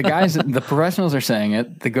 So the guys, the professionals are saying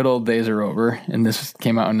it. The good old days are over, and this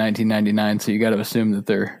came out in 1999. So you got to assume that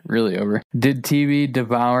they're really over. Did TV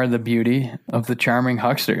devour the beauty of the charming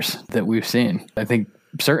hucksters that we've seen? I think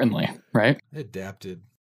certainly, right? It adapted.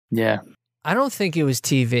 Yeah, I don't think it was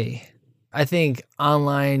TV. I think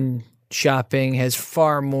online shopping has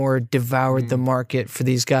far more devoured the market for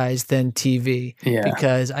these guys than TV. Yeah.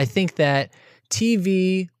 Because I think that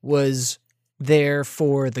TV was there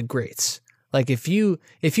for the greats. Like if you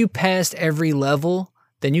passed every level,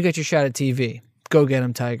 then you get your shot at TV. Go get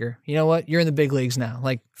them, Tiger. You know what? You're in the big leagues now.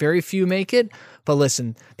 Like very few make it, but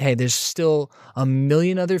listen, hey, there's still a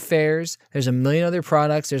million other fairs. There's a million other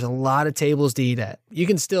products. There's a lot of tables to eat at. You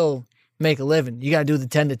can still make a living. You got to do the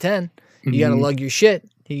 10 to 10. You got to lug your shit.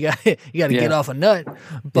 You got to get off a nut,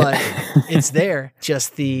 but it's there.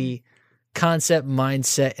 Just the concept,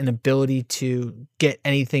 mindset, and ability to get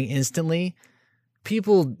anything instantly.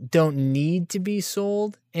 People don't need to be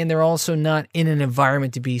sold, and they're also not in an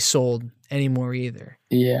environment to be sold anymore either.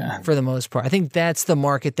 yeah, For the most part, I think that's the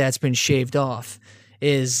market that's been shaved off.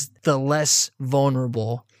 Is the less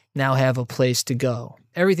vulnerable now have a place to go.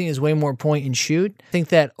 Everything is way more point and shoot. I think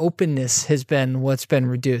that openness has been what's been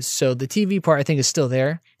reduced. So the TV part, I think, is still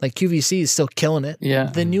there. Like QVC is still killing it. Yeah.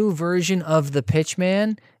 The new version of the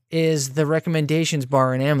Pitchman is the recommendations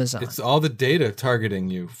bar on Amazon. It's all the data targeting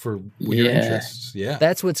you for your interests. Yeah.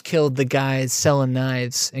 That's what's killed the guys selling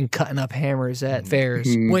knives and cutting up hammers at fairs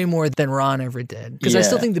way more than Ron ever did. Because I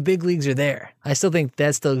still Yeah. think the big leagues are there. I still think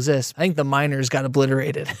that still exists. I think the minors got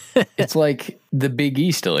obliterated. It's like the Big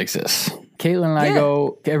E still exists. Caitlin and I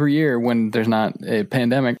go every year when there's not a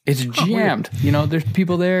pandemic. It's jammed. You know, there's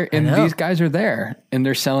people there, and know. these guys are there, and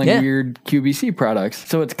they're selling weird QVC products.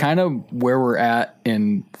 So it's kind of where we're at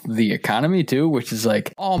in the economy too, which is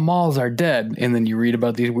like all malls are dead, and then you read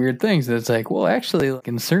about these weird things. That's like, well, actually, like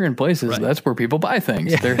in certain places, that's where people buy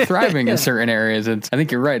things. They're thriving in certain areas. I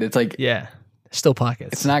think you're right. It's like Yeah. Still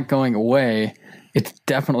pockets. it's not going away. It's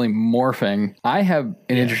definitely morphing. I have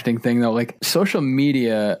an interesting thing though, like social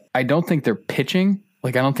media, I don't think they're pitching.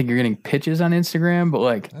 Like, I don't think you're getting pitches on Instagram, but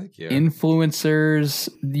like influencers,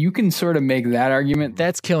 you can sort of make that argument.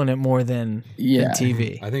 That's killing it more than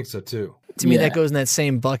TV. I think so too. To me, that goes in that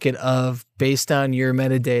same bucket of based on your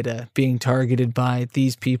metadata being targeted by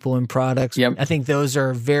these people and products. Yep. I think those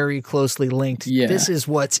are very closely linked. Yeah. This is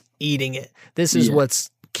what's eating it. This is what's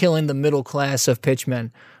killing the middle class of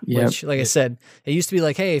pitchmen. Which, like I said, it used to be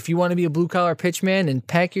like, hey, if you want to be a blue collar pitchman and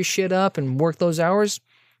pack your shit up and work those hours,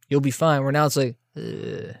 you'll be fine. Where now it's like,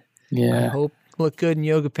 I hope you look good in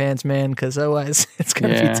yoga pants, man, because otherwise it's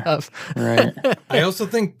going to be tough. Right. I also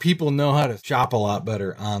think people know how to shop a lot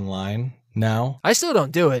better online now. I still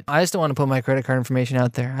don't do it. I just don't want to put my credit card information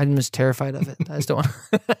out there. I'm just terrified of it. I just don't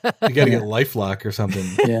want You got to get LifeLock or something.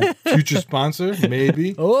 Yeah. Future sponsor,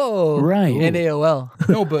 maybe. Oh, Right. And AOL.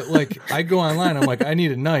 No, but like I go online, I'm like, I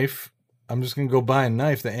need a knife. I'm just going to go buy a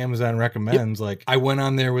knife that Amazon recommends. Like I went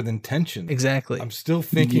on there with intention. Exactly. I'm still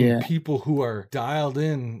thinking people who are dialed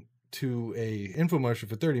in to a infomercial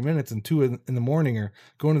for 30 minutes and 2 in the morning or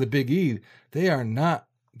going to the Big E, they are not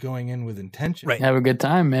going in with intention. Right. Have a good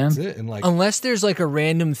time, man. That's it. And like, Unless there's like a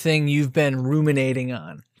random thing you've been ruminating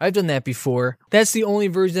on. I've done that before. That's the only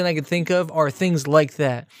version I could think of are things like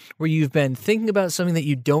that, where you've been thinking about something that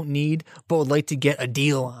you don't need, but would like to get a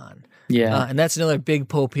deal on. Yeah. And that's another big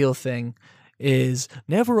Poe Peel thing is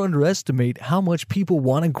never underestimate how much people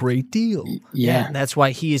want a great deal. Yeah. And that's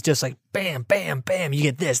why he is just like, bam, bam, bam. You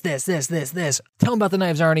get this. Tell him about the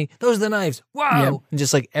knives, Arnie. Those are the knives. Wow. Yep. And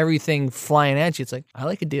just like everything flying at you. It's like, I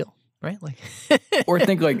like a deal, right? Like, Or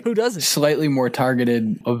think like who doesn't? slightly more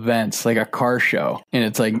targeted events like a car show. And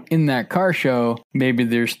it's like in that car show, maybe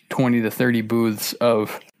there's 20 to 30 booths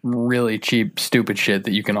of really cheap, stupid shit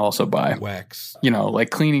that you can also buy. wax, You know,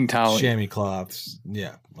 like cleaning towel. chamois cloths.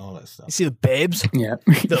 Yeah. All that stuff. You see the babes? Yeah.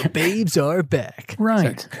 The babes are back.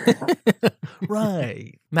 Right.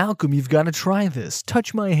 Right. Malcolm, you've got to try this.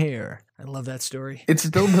 Touch my hair. I love that story. It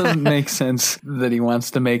still doesn't make sense that he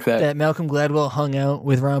wants to make that. That Malcolm Gladwell hung out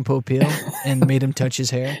with Ron Popeil and made him touch his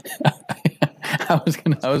hair.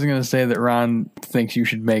 I was gonna say that Ron thinks you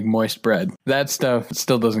should make moist bread. That stuff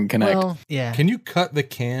still doesn't connect. Well, yeah. Can you cut the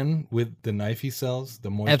can with the knife he sells? The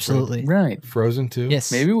moist Absolutely. Right. bread? Frozen too?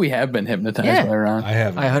 Yes. Maybe we have been hypnotized Yeah. by Ron. I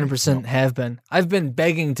haven't. I 100% have been. I've been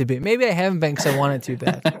begging to be. Maybe I haven't been because I want it too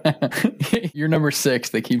bad. You're number 6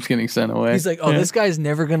 that keeps getting sent away. He's like, oh, this guy's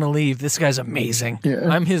never going to leave. This guy's amazing. Yeah.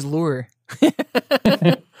 I'm his lure.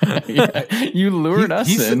 Yeah. You lured us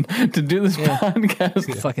he's- in to do this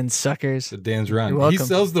podcast. Fucking suckers. So Dan's Ron. You're welcome. He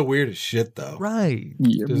sells the weirdest shit though. Right.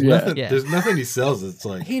 There's Yeah. nothing. Yeah. There's nothing he sells. It's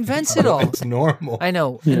like He invents it all. It's normal. I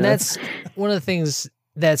know. Yeah. And that's one of the things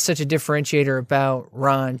that's such a differentiator about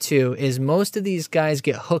Ron, too, is most of these guys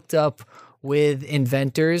get hooked up with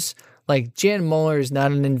inventors. Like Jan Mueller is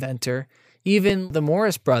not an inventor. Even the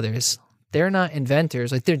Morris brothers, they're not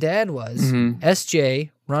inventors. Like their dad was. SJ,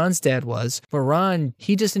 Ron's dad was. But Ron,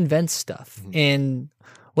 he just invents stuff. And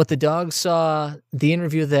what the dog saw, the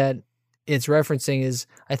interview that it's referencing is,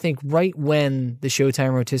 I think, right when the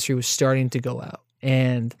Showtime rotisserie was starting to go out.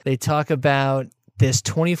 And they talk about this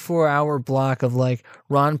 24-hour block of like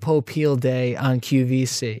Ron Popeil Day on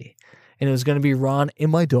QVC. And it was going to be Ron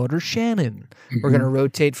and my daughter Shannon. We're going to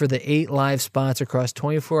rotate for the 8 live spots across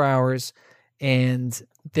 24 hours. And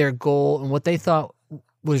their goal and what they thought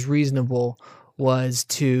was reasonable was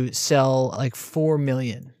to sell like 4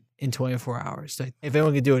 million in 24 hours. Like, if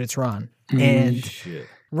anyone could do it, it's Ron. And Shit.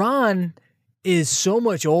 Ron is so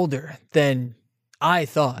much older than I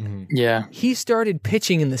thought. Yeah. He started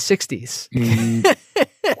pitching in the 60s.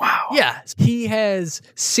 Wow. Yeah. He has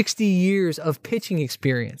 60 years of pitching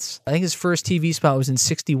experience. I think his first TV spot was in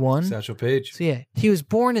 61. Satchel Paige. So yeah, he was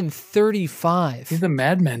born in 35. He's the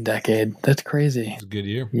Mad Men decade. That's crazy. It's a good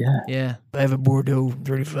year. Yeah. Yeah. I have a Bordeaux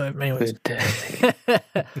 35. Anyways. Fantastic.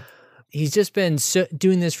 He's just been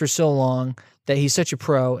doing this for so long that he's such a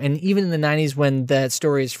pro. And even in the 90s when that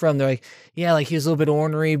story is from, they're like, yeah, like he was a little bit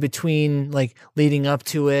ornery between like leading up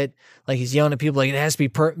to it. Like he's yelling at people like it has to be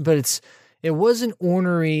but it wasn't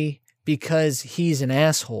ornery because he's an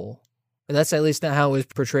asshole. That's at least not how it was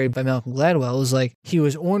portrayed by Malcolm Gladwell. It was like he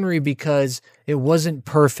was ornery because it wasn't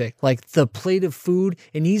perfect. Like the plate of food,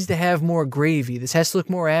 it needs to have more gravy. This has to look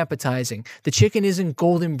more appetizing. The chicken isn't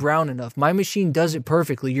golden brown enough. My machine does it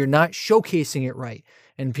perfectly. You're not showcasing it right.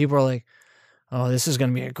 And people are like, oh, this is going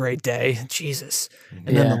to be a great day. Jesus.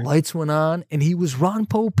 And then the lights went on and he was Ron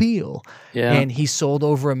Popeil. Yeah. And he sold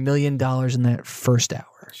over $1 million in that first hour.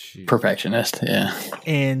 Perfectionist. Yeah.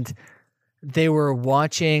 And they were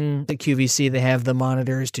watching the QVC. They have the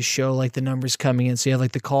monitors to show like the numbers coming in. So you have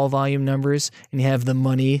like the call volume numbers and you have the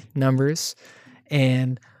money numbers.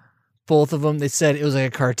 And both of them, they said it was like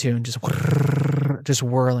a cartoon, just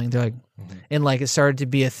whirling. They're like, and like it started to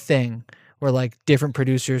be a thing where like different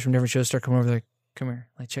producers from different shows start coming over. They're like, come here,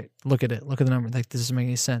 like check, look at it, look at the number. Like this doesn't make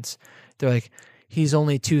any sense. They're like, he's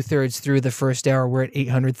only 2/3 through the first hour. We're at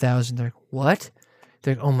 800,000. They're like, what?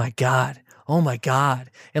 They're like, oh my God.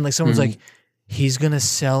 And like someone's like, he's going to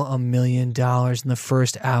sell $1 million in the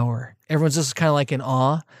first hour. Everyone's just kind of like in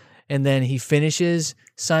awe. And then he finishes,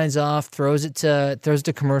 signs off, throws it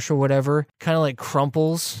to commercial, whatever, kind of like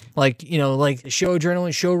crumples. Like, you know, like show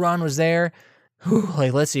adrenaline, show Ron was there. Whew,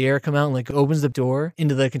 like lets the air come out and like opens the door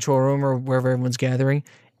into the control room or wherever everyone's gathering.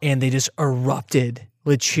 And they just erupted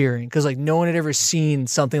with cheering because like no one had ever seen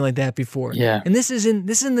something like that before. Yeah. And this is in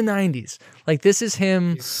the 90s. Like this is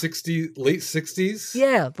him. Late 60s.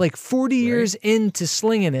 Yeah, like 40 years into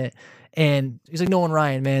slinging it. And he's like Nolan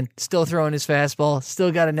Ryan, man, still throwing his fastball,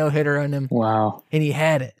 still got a no-hitter on him. Wow. And he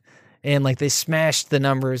had it. And like they smashed the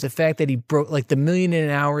numbers. The fact that he broke like the $1 million an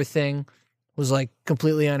hour thing was like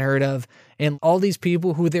completely unheard of. And all these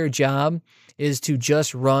people who their job is to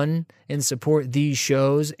just run and support these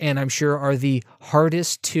shows, and I'm sure are the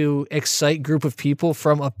hardest to excite group of people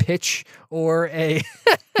from a pitch or a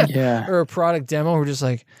or a product demo, who are just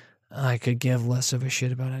like, I could give less of a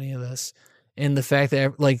shit about any of this. And the fact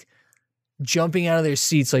that like jumping out of their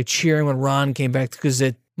seats, like cheering when Ron came back, because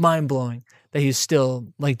it's mind-blowing that he's still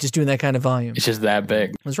like just doing that kind of volume. It's just that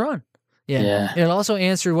big. It was Ron. Yeah. Yeah. And it also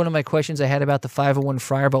answered one of my questions I had about the 501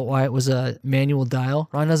 Fryer, about why it was a manual dial.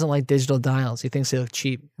 Ron doesn't like digital dials. He thinks they look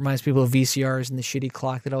cheap. Reminds people of VCRs and the shitty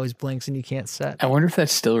clock that always blinks and you can't set. I wonder if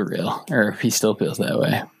that's still real or if he still feels that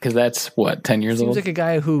way. Because that's what, 10 years Seems old? like a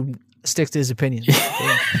guy who sticks to his opinions.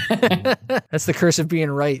 That's the curse of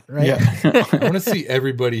being right? Yeah. I want to see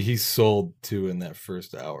everybody he sold to in that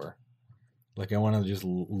first hour. Like I want to just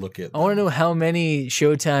look at. I want to know how many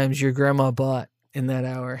Showtimes your grandma bought in that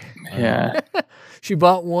hour. Yeah. She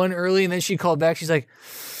bought one early and then she called back. She's like,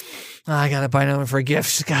 oh, I got to buy another one for a gift.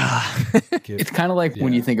 She's like, It's kind of like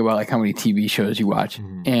when you think about like how many TV shows you watch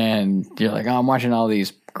and you're like, oh, I'm watching all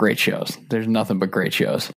these great shows. There's nothing but great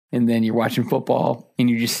shows. And then you're watching football and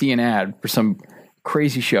you just see an ad for some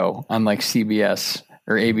crazy show on like CBS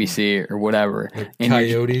or ABC or whatever. And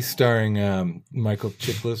Coyote starring Michael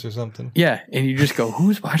Chiklis or something. yeah, and you just go,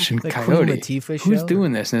 who's watching Like Coyote? Queen Latifah Who's show?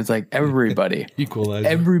 doing this? And it's like everybody. Equalizer.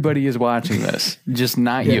 Everybody is watching this, just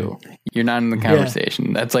not you. You're not in the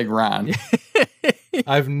conversation. That's like Ron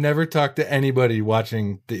I've never talked to anybody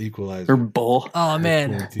watching The Equalizer. or Bull. Oh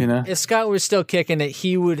man. You know? If Scott was still kicking it,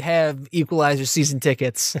 he would have Equalizer season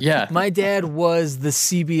tickets. Yeah. My dad was the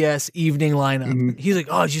CBS evening lineup. He's like,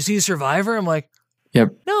 "Oh, did you see Survivor?" I'm like,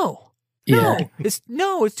 Yep. "No, Yeah. it's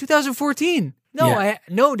 2014. No, Yeah.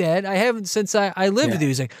 no, Dad, I haven't since I lived with you."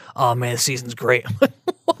 He's like, "Oh man, the season's great." I'm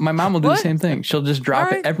like, My mom will do What? the same thing. She'll just drop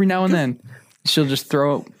All right. it every now and then. She'll just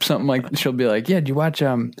throw something like, she'll be like, yeah, do you watch,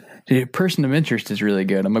 Person of Interest is really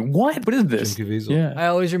good. I'm like, what? What is this? Jim Caviezel. Yeah. I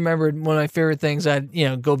always remembered one of my favorite things. I'd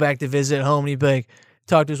go back to visit home, and he'd be like,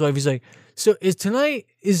 talk to his wife. He's like, "So is tonight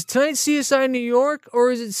CSI New York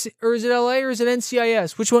or is it LA or is it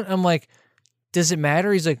NCIS? Which one?" I'm like, "Does it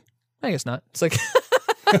matter?" He's like, "I guess not." It's like,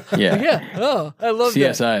 Yeah. yeah, oh, I love that.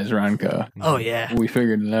 CSI is Ronco. Oh yeah. We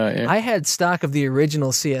figured it out. Yeah. I had stock of the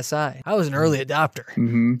original CSI. I was an early adopter.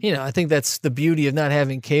 Mm-hmm. I think that's the beauty of not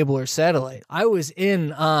having cable or satellite. I was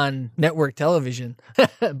in on network television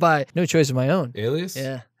by no choice of my own. Alias?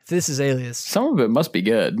 Yeah. This is Alias. Some of it must be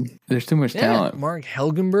good. There's too much Yeah, talent. Mark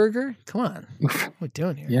Helgenberger. Come on. What are we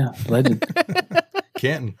doing here? Yeah. Legend.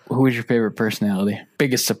 Canton. Who was your favorite personality?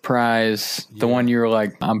 Biggest surprise? The one you were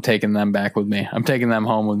like, I'm taking them back with me. I'm taking them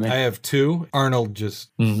home with me. I have two. Arnold just,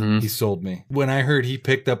 he sold me. When I heard he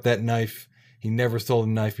picked up that knife, he never sold a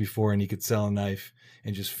knife before and he could sell a knife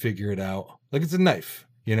and just figure it out. Like it's a knife,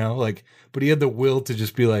 but he had the will to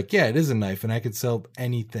just be like, yeah, it is a knife and I could sell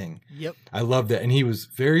anything. Yep. I loved that. And he was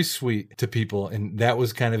very sweet to people. And that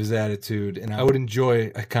was kind of his attitude. And I would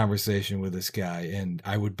enjoy a conversation with this guy and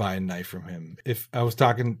I would buy a knife from him. If I was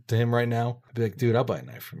talking to him right now, I'd be like, dude, I'll buy a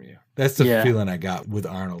knife from you. That's the feeling I got with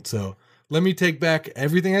Arnold. So let me take back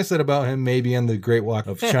everything I said about him, maybe on the Great Walk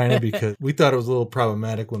of China, because we thought it was a little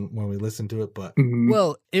problematic when we listened to it. But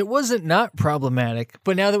Well, it wasn't not problematic,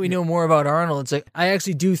 but now that we know more about Arnold, it's like I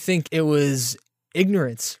actually do think it was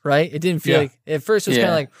ignorance, right? It didn't feel like at first it was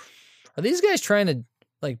kind of like, are these guys trying to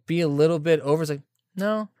like be a little bit over? It's like,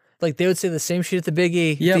 no. Like they would say the same shit at the Big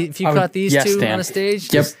E. Yep. If you caught these two Stan. on a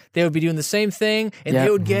stage, Yep. they would be doing the same thing and Yep.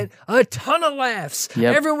 they would get a ton of laughs.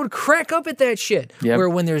 Yep. Everyone would crack up at that shit. Yep. Where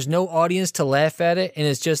when there's no audience to laugh at it and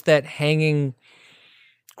it's just that hanging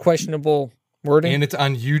questionable wording. and it's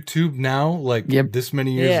on YouTube now, like this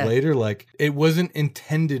many years later, like it wasn't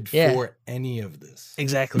intended for any of this.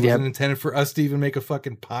 Exactly. It wasn't intended for us to even make a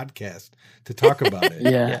fucking podcast to talk about it.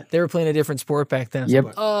 Yeah. They were playing a different sport back then.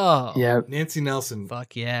 Yep. Oh. Yeah. Nancy Nelson.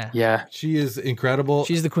 Fuck yeah. Yeah. She is incredible.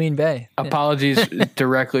 She's the Queen Bey. Apologies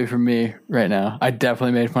directly from me right now. I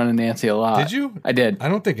definitely made fun of Nancy a lot. Did you? I did. I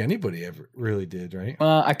don't think anybody ever really did, right?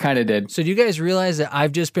 I kind of did. So do you guys realize that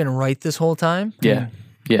I've just been right this whole time? Yeah.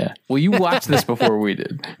 Yeah. Well, you watched this before we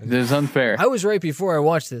did. This is unfair. I was right before I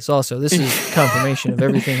watched this also. This is confirmation of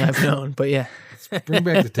everything I've known. But yeah. Bring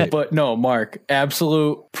back the tape. But no, Mark,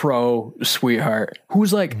 absolute pro sweetheart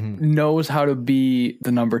who's like knows how to be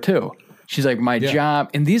the number two. She's like, my job.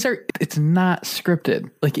 And it's not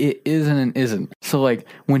scripted. Like it isn't and isn't. So like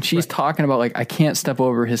when she's talking about like, I can't step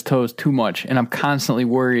over his toes too much. And I'm constantly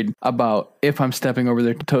worried about if I'm stepping over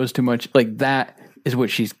their toes too much. Like that is what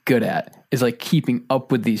she's good at, is like keeping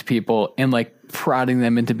up with these people and like prodding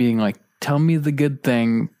them into being like, tell me the good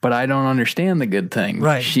thing, but I don't understand the good thing.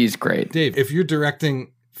 Right. She's great. Dave, if you're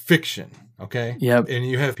directing fiction, okay? Yep. And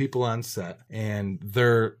you have people on set and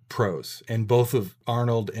they're pros, and both of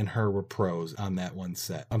Arnold and her were pros on that one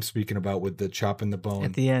set. I'm speaking about with the chopping the bone.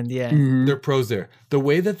 At the end, yeah. They're pros there. The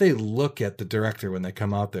way that they look at the director when they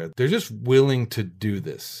come out there, they're just willing to do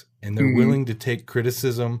this. And they're willing to take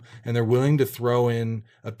criticism and they're willing to throw in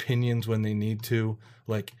opinions when they need to.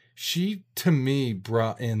 Like, she, to me,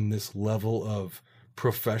 brought in this level of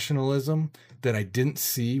professionalism that I didn't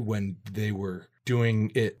see when they were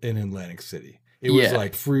doing it in Atlantic City. It was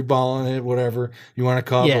like free balling it, whatever you want to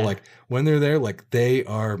call it. But like when they're there, like they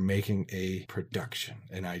are making a production.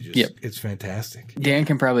 And I just, it's fantastic. Dan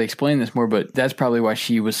can probably explain this more, but that's probably why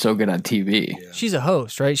she was so good on TV. Yeah. She's a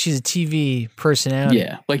host, right? She's a TV personality.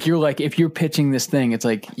 Yeah. Like you're like, if you're pitching this thing, it's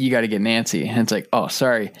like, you got to get Nancy. And it's like, oh,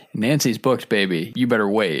 sorry, Nancy's booked, baby. You better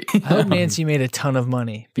wait. I hope Nancy made a ton of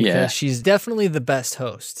money because she's definitely the best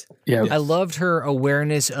host. Yeah. I loved her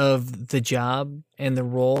awareness of the job and the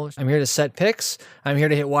role. I'm here to set picks. I'm here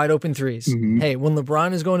to hit wide open threes. Mm-hmm. Hey, when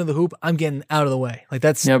LeBron is going to the hoop, I'm getting out of the way. Like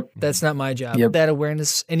that's not my job. Yep. That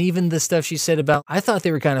awareness, and even the stuff she said about, I thought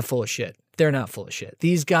they were kind of full of shit. They're not full of shit.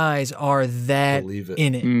 These guys are that Believe it.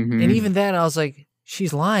 in it. Mm-hmm. And even that, I was like,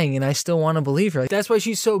 she's lying, and I still want to believe her. Like, that's why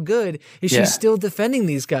she's so good, is she's still defending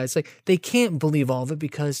these guys. Like, they can't believe all of it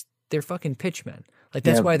because they're fucking pitchmen. Like,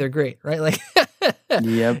 that's why they're great, right? Like,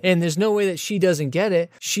 and there's no way that she doesn't get it.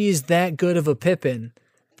 She's that good of a Pippin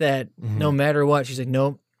that no matter what, she's like,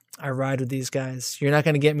 nope, I ride with these guys. You're not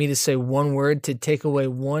going to get me to say one word to take away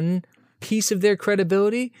one piece of their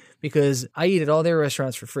credibility because I eat at all their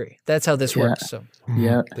restaurants for free. That's how this works. So,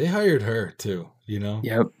 They hired her too, you know?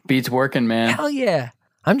 Yep. Beats working, man. hell yeah.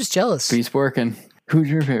 I'm just jealous. Beats working. Who's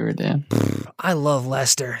your favorite, Dan? I love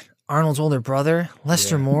Lester. Arnold's older brother,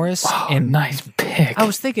 Lester Morris. Oh, and nice pick. I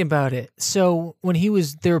was thinking about it. So when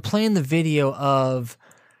they were playing the video of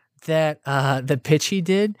that, the pitch he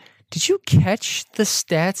did you catch the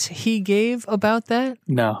stats he gave about that?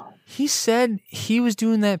 No. He said he was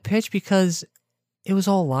doing that pitch because it was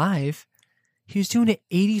all live. He was doing it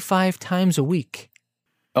 85 times a week.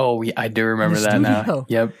 Oh, yeah, I do remember In the that now. studio.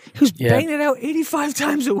 Yep. He was banging it out 85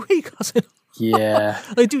 times a week. I was like, Yeah.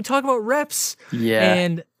 like, dude, talk about reps. Yeah.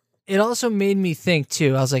 And it also made me think,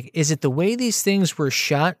 too. I was like, is it the way these things were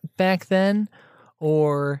shot back then?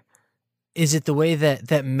 Or is it the way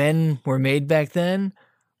that men were made back then?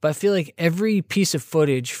 But I feel like every piece of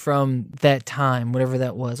footage from that time, whatever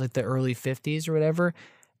that was, like the early 50s or whatever,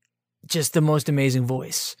 just the most amazing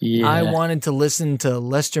voice. Yeah. I wanted to listen to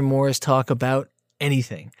Lester Morris talk about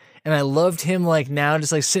anything. And I loved him like now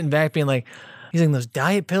just like sitting back being like, he's like, those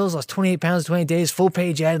diet pills, lost 28 pounds in 20 days, full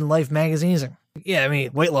page ad in Life magazine. He's like, yeah, I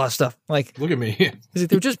mean, weight loss stuff. Like, Look at me. he's like,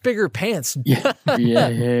 they're just bigger pants. Yeah.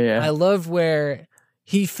 I love where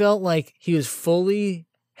he felt like he was fully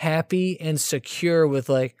happy and secure with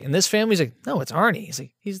like, in this family, he's like, no, it's Arnie. He's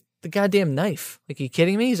like, he's the goddamn knife. Like, you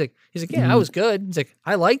kidding me? He's like, yeah, I was good. He's like,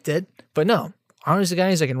 I liked it, but no, Arnie's the guy.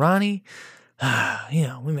 He's like, and Ronnie, you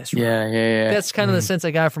know, we miss Ronnie. Yeah. That's kind of the sense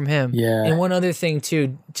I got from him. Yeah. And one other thing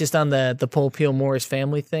too, just on the Paul Peel Morris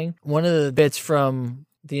family thing, one of the bits from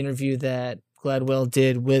the interview that Gladwell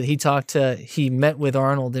did he met with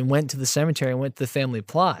Arnold and went to the cemetery and went to the family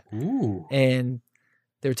plot. Ooh. And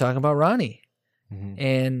they were talking about Ronnie.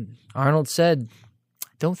 And Arnold said, I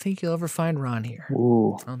don't think you'll ever find Ron here.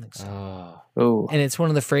 Ooh. I don't think so. Ooh. And it's one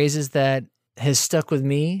of the phrases that has stuck with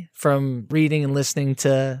me from reading and listening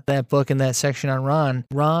to that book and that section on Ron.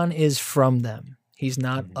 Ron is from them. He's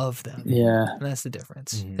not of them. Yeah. And that's the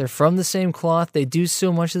difference. They're from the same cloth. They do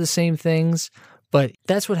so much of the same things. But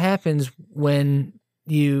that's what happens when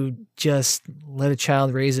you just let a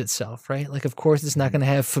child raise itself, right? Like, of course, it's not going to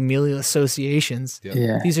have familial associations.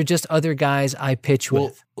 Yeah. These are just other guys I pitch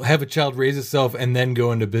Well, with. have a child raise itself and then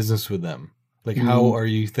go into business with them. Like, how are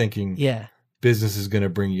you thinking Yeah, business is going to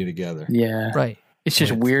bring you together? Yeah. right. It's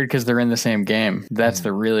just weird because they're in the same game. That's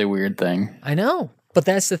the really weird thing. I know. But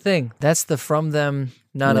that's the thing. That's the from them,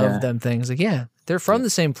 not Yeah. of them things. Like, yeah, they're from the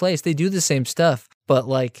same place. They do the same stuff. But,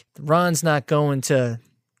 like, Ron's not going to,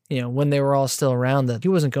 you know, when they were all still around, he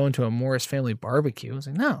wasn't going to a Morris family barbecue. I was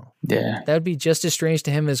like, no. Yeah. That would be just as strange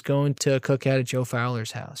to him as going to a cookout at Joe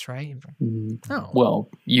Fowler's house, right? No. Well,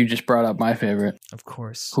 you just brought up my favorite. Of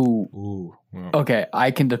course. Who? Ooh. Well, Okay,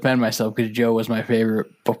 I can defend myself because Joe was my favorite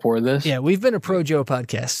before this. Yeah, we've been a pro Joe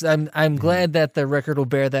podcast. I'm glad that the record will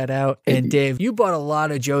bear that out. And Dave, you bought a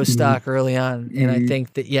lot of Joe stock early on, and I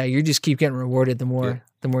think that you just keep getting rewarded the more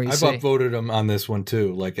you I've say. upvoted him on this one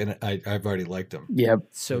too. Like, and I've already liked him. Yep.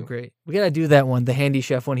 So great. We got to do that one, the Handy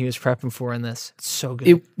Chef one he was prepping for in this. It's so good.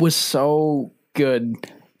 It was so good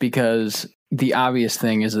because the obvious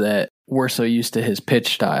thing is that we're so used to his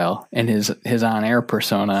pitch style and his on-air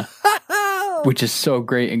persona, which is so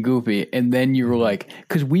great and goofy. And then you were like,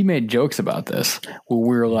 because we made jokes about this, where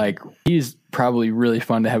we were like, he's probably really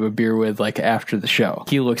fun to have a beer with, like, after the show.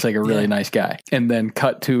 He looks like a really nice guy. And then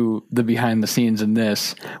cut to the behind the scenes in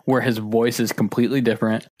this, where his voice is completely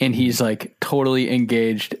different and he's like totally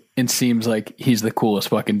engaged and seems like he's the coolest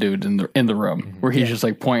fucking dude in the room, where he's just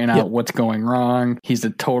like pointing out what's going wrong. He's a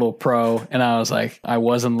total pro. And I was like, I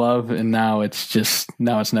was in love, and now it's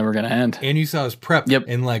never gonna end. And you saw his prep. Yep.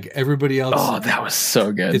 And like everybody else. Oh, that was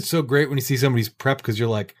so good. It's so great when you see somebody's prep because you're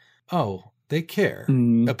like, oh, they care.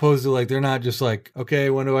 Mhm. Opposed to like, they're not just like, okay,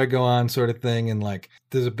 when do I go on sort of thing. And like,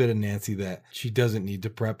 there's a bit of Nancy that she doesn't need to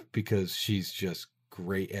prep because she's just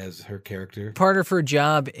great as her character. Part of her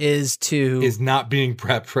job is Is not being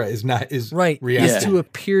prepped, right? Is right, reacting. is to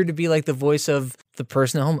appear to be like the voice of the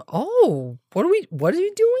person at home, oh, what are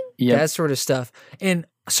you doing? Yep. That sort of stuff. And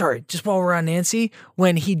sorry, just while we're on Nancy,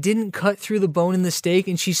 when he didn't cut through the bone in the steak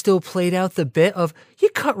and she still played out the bit of, you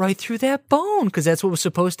cut right through that bone because that's what was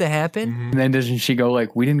supposed to happen. And then doesn't she go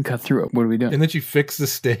like, we didn't cut through it. What are we doing? And then she fixed the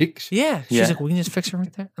steak. Yeah. She's Yeah. like, we can just fix it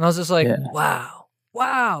right there. And I was just like, wow.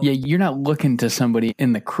 Yeah, you're not looking to somebody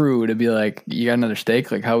in the crew to be like, you got another steak?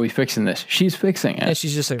 Like, how are we fixing this? She's fixing it. And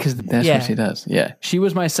she's just like, Because that's what she does. Yeah. She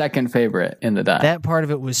was my second favorite in the doc. That part of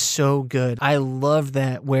it was so good. I love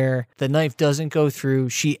that where the knife doesn't go through.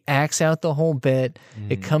 She acts out the whole bit.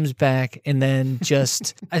 It comes back and then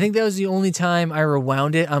just, I think that was the only time I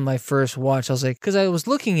rewound it on my first watch. I was like, because I was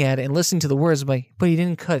looking at it and listening to the words, I'm like, but he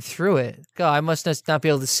didn't cut through it. God, I must not be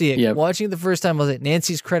able to see it. Yep. Watching it the first time, I was like,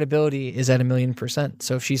 Nancy's credibility is at 1,000,000%.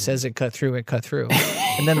 So if she says it cut through, it cut through.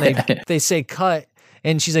 And then they say cut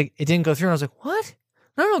and she's like, it didn't go through. And I was like, what?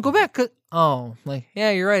 No, go back. Oh, like,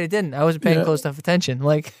 yeah, you're right. It didn't. I wasn't paying close enough attention.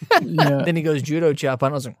 Like, then he goes judo chop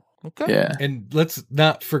on. I was like, okay. Yeah. And let's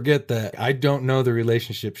not forget that I don't know the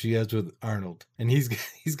relationship she has with Arnold. And he's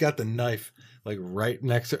got the knife like right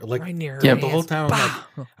next to her. Like Right near her the hands. whole time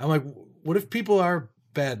I'm like, what if people are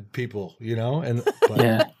bad people, you know? And but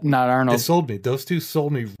Yeah. Not it Arnold. sold me. Those two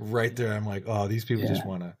sold me right there. I'm like, oh, these people just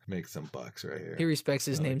want to make some bucks right here. He respects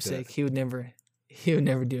his I like namesake. that. He would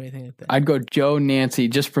never do anything like that. I'd go Joe, Nancy,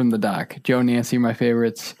 just from the doc. Joe, Nancy, my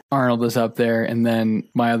favorites. Arnold is up there. And then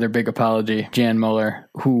my other big apology, Jan Muller,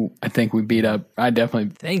 who I think we beat up. I definitely,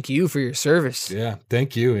 Thank you for your service. Yeah,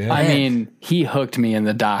 thank you. Yeah. I mean, he hooked me in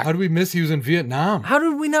the doc. How did we miss he was in Vietnam? How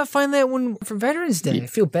did we not find that one for Veterans Day? I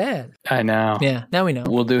feel bad. I know. Yeah, now we know.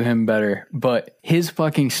 We'll do him better. But his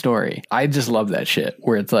fucking story, I just love that shit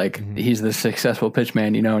where it's like, he's the successful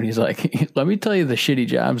pitchman, you know, and he's like, let me tell you the shitty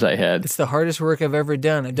jobs I had. It's the hardest work I've ever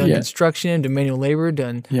done. I've done Yeah. construction, done manual labor,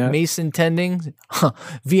 done Yeah. mason tending.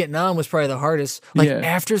 Vietnam was probably the hardest. Like Yeah.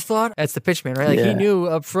 afterthought, that's the pitchman, right? Like he Yeah. knew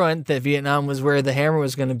up front that Vietnam was where the hammer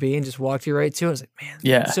was going to be and just walked you right to it. I was like, man.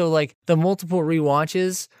 Yeah. So like the multiple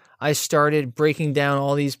rewatches, I started breaking down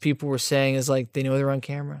all these people were saying is like, they know they're on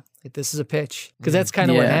camera. Like this is a pitch. Because that's kind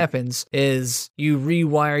of what Yeah. happens is you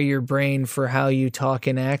rewire your brain for how you talk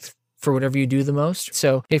and act for whatever you do the most.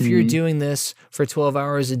 So if you're doing this for 12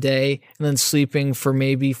 hours a day and then sleeping for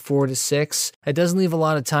maybe 4 to 6, it doesn't leave a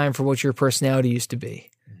lot of time for what your personality used to be.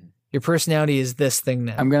 Your personality is this thing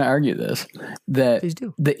now. I'm going to argue this, that Please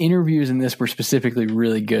do. the interviews in this were specifically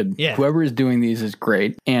really good. Yeah. Whoever is doing these is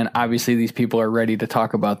great. And obviously these people are ready to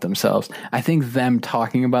talk about themselves. I think them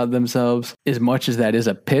talking about themselves, as much as that is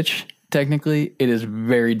a pitch, technically, it is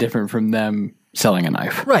very different from them selling a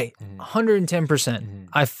knife. Right. 110%.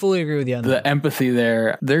 I fully agree with you on that. The empathy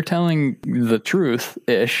there, they're telling the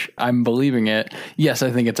truth-ish. I'm believing it. Yes,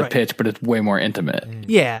 I think it's a pitch, but it's way more intimate.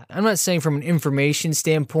 Yeah, I'm not saying from an information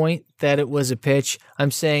standpoint that it was a pitch.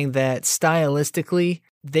 I'm saying that stylistically,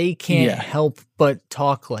 they can't Yeah. help but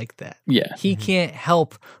talk like that. Yeah. He can't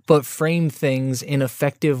help but frame things in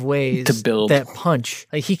effective ways To build. that punch.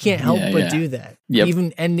 Like he can't help Yeah, but yeah. do that. Yep.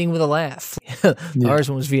 Even ending with a laugh. Ours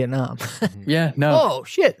one was Vietnam. Yeah, no. Oh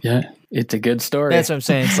shit. Yeah, it's a good story. That's what I'm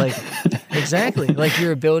saying. It's like exactly like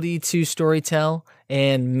your ability to storytell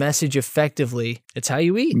and message effectively. It's how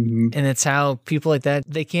you eat, and it's how people like that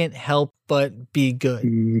they can't help but be good.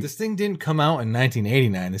 This thing didn't come out in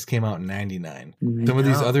 1989. This came out in 99. Some of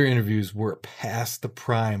these other interviews were past the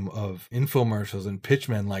prime of infomercials and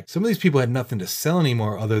pitchmen. Like some of these people had nothing to sell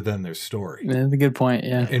anymore other than their story. That's a good point.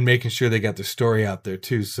 Yeah. And making sure they got their story out there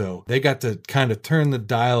too. So they got to kind of turn the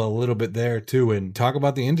dial a little bit there too and talk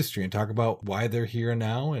about the industry and talk about why they're here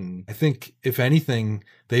now. And I think if anything,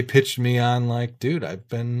 they pitched me on like, dude, I've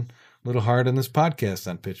been a little hard on this podcast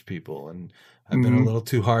on pitch people. And I've been a little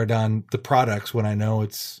too hard on the products when I know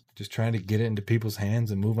it's just trying to get it into people's hands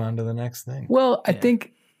and move on to the next thing. Well, I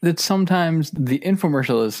think that sometimes the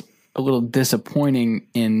infomercial is a little disappointing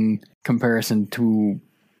in comparison to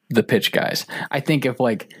the pitch guys. I think if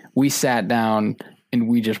like we sat down and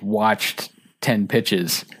we just watched 10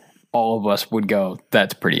 pitches, all of us would go,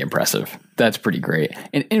 that's pretty impressive. That's pretty great.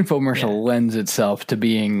 An infomercial lends itself to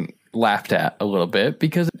being laughed at a little bit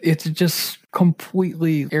because it's just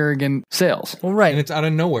completely arrogant sales. Well, right. And it's out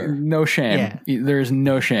of nowhere. No shame. There's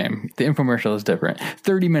no shame. The infomercial is different.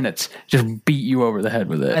 30 minutes, just beat you over the head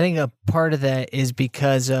with it. I think a part of that is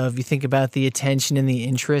because of you think about the attention and the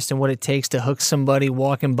interest and what it takes to hook somebody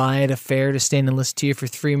walking by at a fair to stand and listen to you for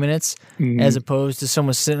 3 minutes, as opposed to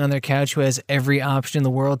someone sitting on their couch who has every option in the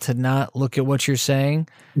world to not look at what you're saying,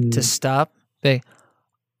 to stop. They,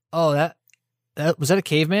 oh, that was that a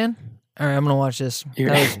caveman? All right, I'm gonna watch this.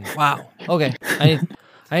 That was, wow. Okay, I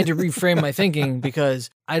need to reframe my thinking because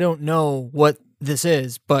I don't know what this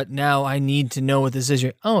is, but now I need to know what this is.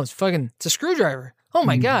 Oh, it's a screwdriver. Oh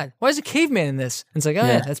my God, why is a caveman in this? And it's like, oh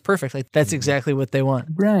yeah, that's perfect. Like that's exactly what they want.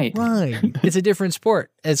 Right. It's a different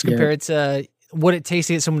sport as compared to what it takes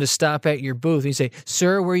to get someone to stop at your booth. You say,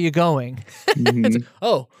 sir, where are you going? It's like,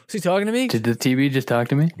 oh, is he talking to me? Did the TV just talk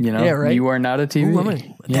to me? You know, Yeah, right. You are not a TV.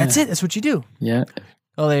 Ooh, that's it. That's what you do. Yeah.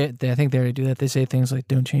 Oh, I think they already do that. They say things like,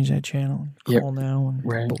 don't change that channel. Yep. Call now. And,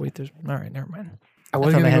 Right. But wait, all right, never mind. I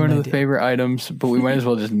was thought going I to had go an into the idea. favorite items, but we might as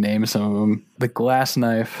well just name some of them. The glass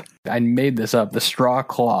knife. I made this up. The straw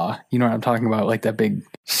claw. You know what I'm talking about? Like that big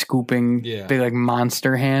scooping, big like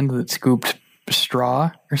monster hand that scooped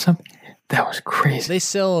straw or something. That was crazy. They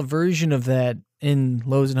sell a version of that in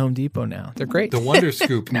Lowe's and Home Depot now. They're great. The Wonder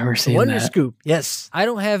Scoop. Never seen Wonder that. Scoop. Yes. I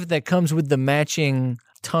don't have that comes with the matching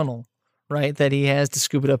tunnel, right? That he has to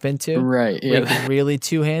scoop it up into. Right. Where Yeah. you can really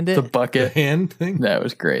two-hand it. The The bucket. hand thing. That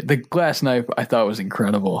was great. The glass knife I thought was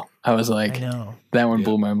incredible. I was I like, know. that one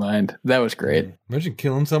blew my mind. That was great. Imagine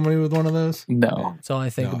killing somebody with one of those. No. That's all I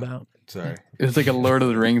think No. about. Sorry. It was like a Lord of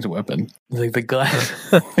the Rings weapon. It was like the glass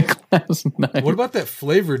knife. What about that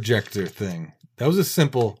flavor ejector thing? That was a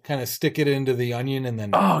simple kind of stick it into the onion and then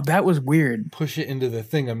Oh, that was weird. push it into the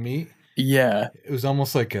thing of meat. Yeah. It was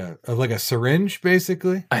almost like a syringe,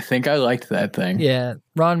 basically. I think I liked that thing. Yeah.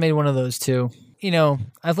 Ron made one of those too. You know,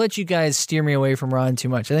 I've let you guys steer me away from Ron too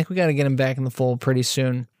much. I think we got to get him back in the fold pretty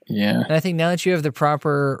soon. Yeah. And I think now that you have the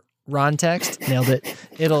proper Ron text, nailed it,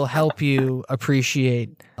 it'll help you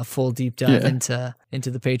appreciate a full deep dive into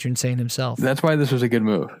the patron saint himself. That's why this was a good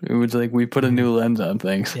move. It was like we put a new lens on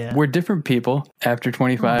things. Yeah. We're different people after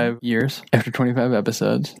 25 years, after 25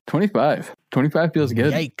 episodes. 25. 25 feels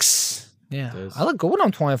good. Yikes. Yeah. Does. I look good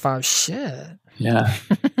on 25. Shit. Yeah.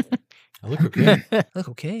 I look okay. Look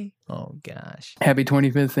okay. Oh, gosh. Happy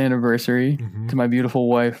 25th anniversary to my beautiful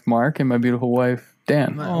wife, Mark, and my beautiful wife,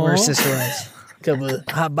 Dan. We're sisterized. Couple of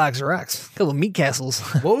hot box of rocks. Couple of meat castles.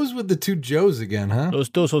 What was with the two Joes again, huh? Those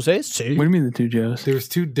dos Jose's? What do you mean the two Joes? There was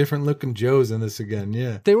two different looking Joes in this again,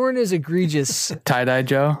 yeah. They weren't as egregious. Tie-dye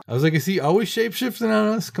Joe? I was like, is he always shapeshifting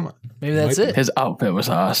on us? Come on. Maybe that's Might be. it. His outfit was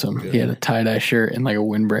awesome. He had a tie-dye shirt and like a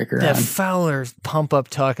windbreaker That on. Fowler pump up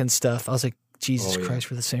talking stuff. I was like, Jesus Oh, yeah.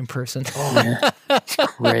 Christ, we're the same person. It's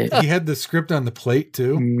great. He had the script on the plate,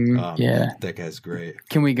 too. Oh, yeah. That guy's great.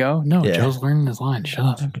 Can we go? No, Yeah. Joe's learning his line. Shut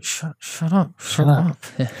up. Shut up. Shut up.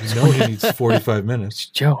 You know he needs 45 minutes.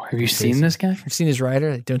 Joe, have you seen this guy? I've seen his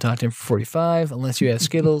rider. Like, don't talk to him for 45 unless you have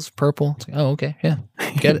Skittles, purple. It's like, oh, okay. Yeah.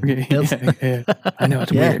 Get it. Yep. Yeah. I know,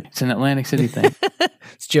 it's Yeah. weird. It's an Atlantic City thing.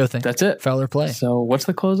 It's Joe thing. That's it. Fowler play. So what's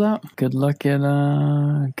the closeout? Good luck at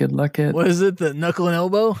What is it? The knuckle and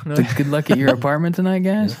elbow? No. good luck at your apartment tonight,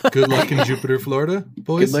 guys. Good luck in Jupiter, Florida,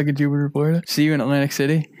 boys. Good luck at Jupiter, Florida. See you in Atlantic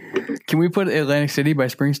City. Can we put Atlantic City by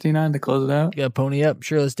Springsteen on to close it out? You got to pony up.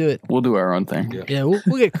 Sure, let's do it. We'll do our own thing. Yeah, we'll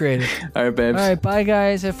get creative. All right, babes. All right, bye,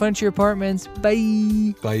 guys. Have fun at your apartments.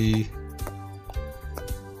 Bye. Bye.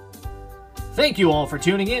 Thank you all for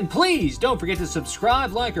tuning in. Please don't forget to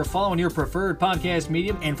subscribe, like, or follow on your preferred podcast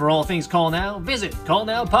medium. And for all things Call Now, visit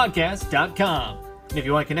callnowpodcast.com. And if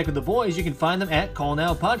you want to connect with the boys, you can find them at Call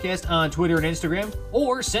Now Podcast on Twitter and Instagram,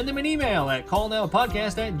 or send them an email at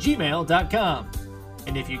callnowpodcast@gmail.com.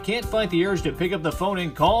 And if you can't fight the urge to pick up the phone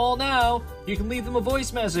and call now, you can leave them a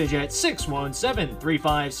voice message at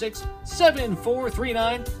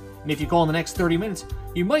 617-356-7439. And if you call in the next 30 minutes,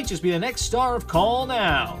 you might just be the next star of Call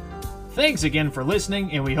Now. Thanks again for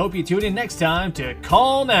listening, and we hope you tune in next time to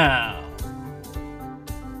Call Now.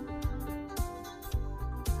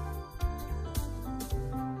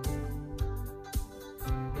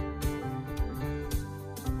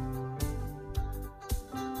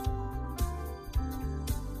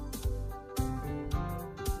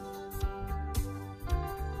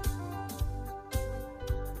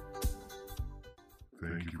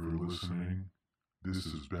 Thank you for listening. This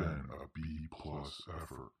has been a B+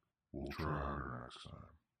 effort. We'll try harder next time.